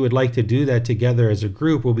 or you would like to do that together as a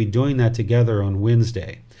group, we'll be doing that together on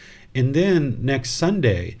Wednesday. And then next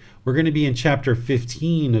Sunday, we're going to be in chapter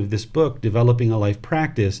 15 of this book, Developing a Life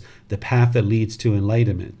Practice, The Path That Leads to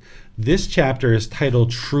Enlightenment. This chapter is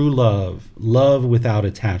titled True Love, Love Without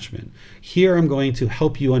Attachment. Here I'm going to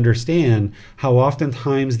help you understand how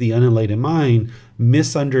oftentimes the unenlightened mind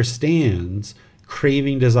misunderstands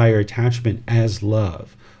craving, desire, attachment as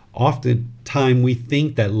love. Oftentimes we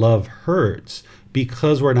think that love hurts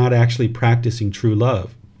because we're not actually practicing true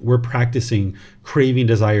love. We're practicing craving,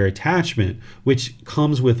 desire, attachment, which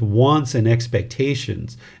comes with wants and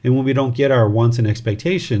expectations. And when we don't get our wants and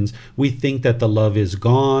expectations, we think that the love is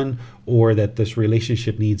gone or that this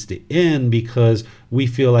relationship needs to end because we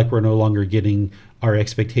feel like we're no longer getting our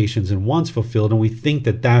expectations and wants fulfilled. And we think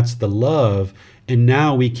that that's the love. And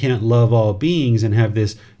now we can't love all beings and have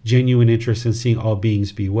this genuine interest in seeing all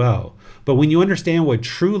beings be well. But when you understand what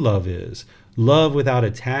true love is, love without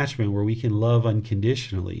attachment, where we can love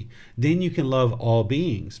unconditionally, then you can love all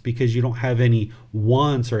beings because you don't have any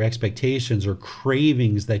wants or expectations or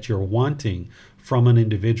cravings that you're wanting from an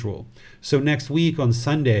individual. So next week on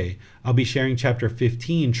Sunday, I'll be sharing chapter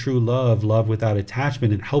 15, True Love, Love Without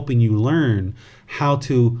Attachment, and helping you learn how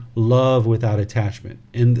to love without attachment.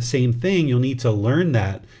 And the same thing, you'll need to learn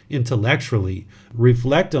that intellectually,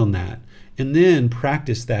 reflect on that, and then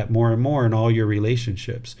practice that more and more in all your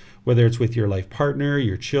relationships, whether it's with your life partner,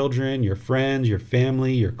 your children, your friends, your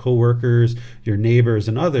family, your coworkers, your neighbors,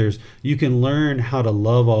 and others. You can learn how to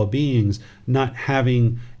love all beings, not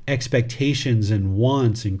having expectations and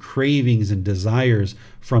wants and cravings and desires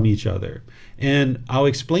from each other. And I'll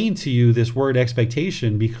explain to you this word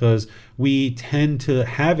expectation because we tend to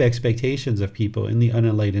have expectations of people in the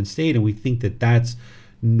unenlightened state, and we think that that's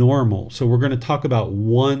normal. So we're going to talk about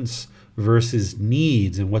wants versus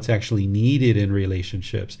needs and what's actually needed in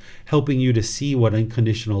relationships, helping you to see what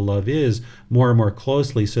unconditional love is more and more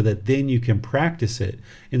closely so that then you can practice it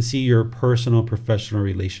and see your personal, professional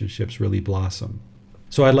relationships really blossom.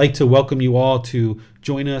 So I'd like to welcome you all to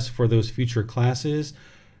join us for those future classes.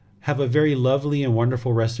 Have a very lovely and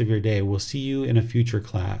wonderful rest of your day. We'll see you in a future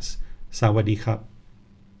class. Sawadee khap.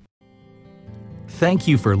 Thank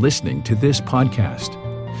you for listening to this podcast.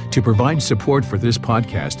 To provide support for this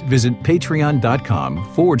podcast, visit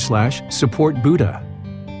patreon.com/support Buddha.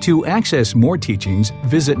 To access more teachings,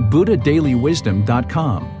 visit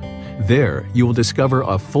buddhadailywisdom.com. There, you will discover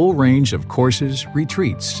a full range of courses,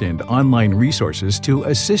 retreats, and online resources to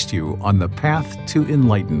assist you on the path to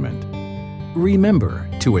enlightenment. Remember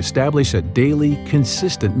to establish a daily,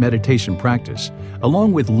 consistent meditation practice,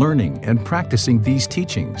 along with learning and practicing these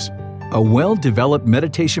teachings. A well-developed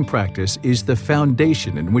meditation practice is the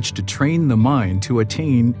foundation in which to train the mind to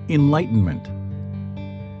attain enlightenment.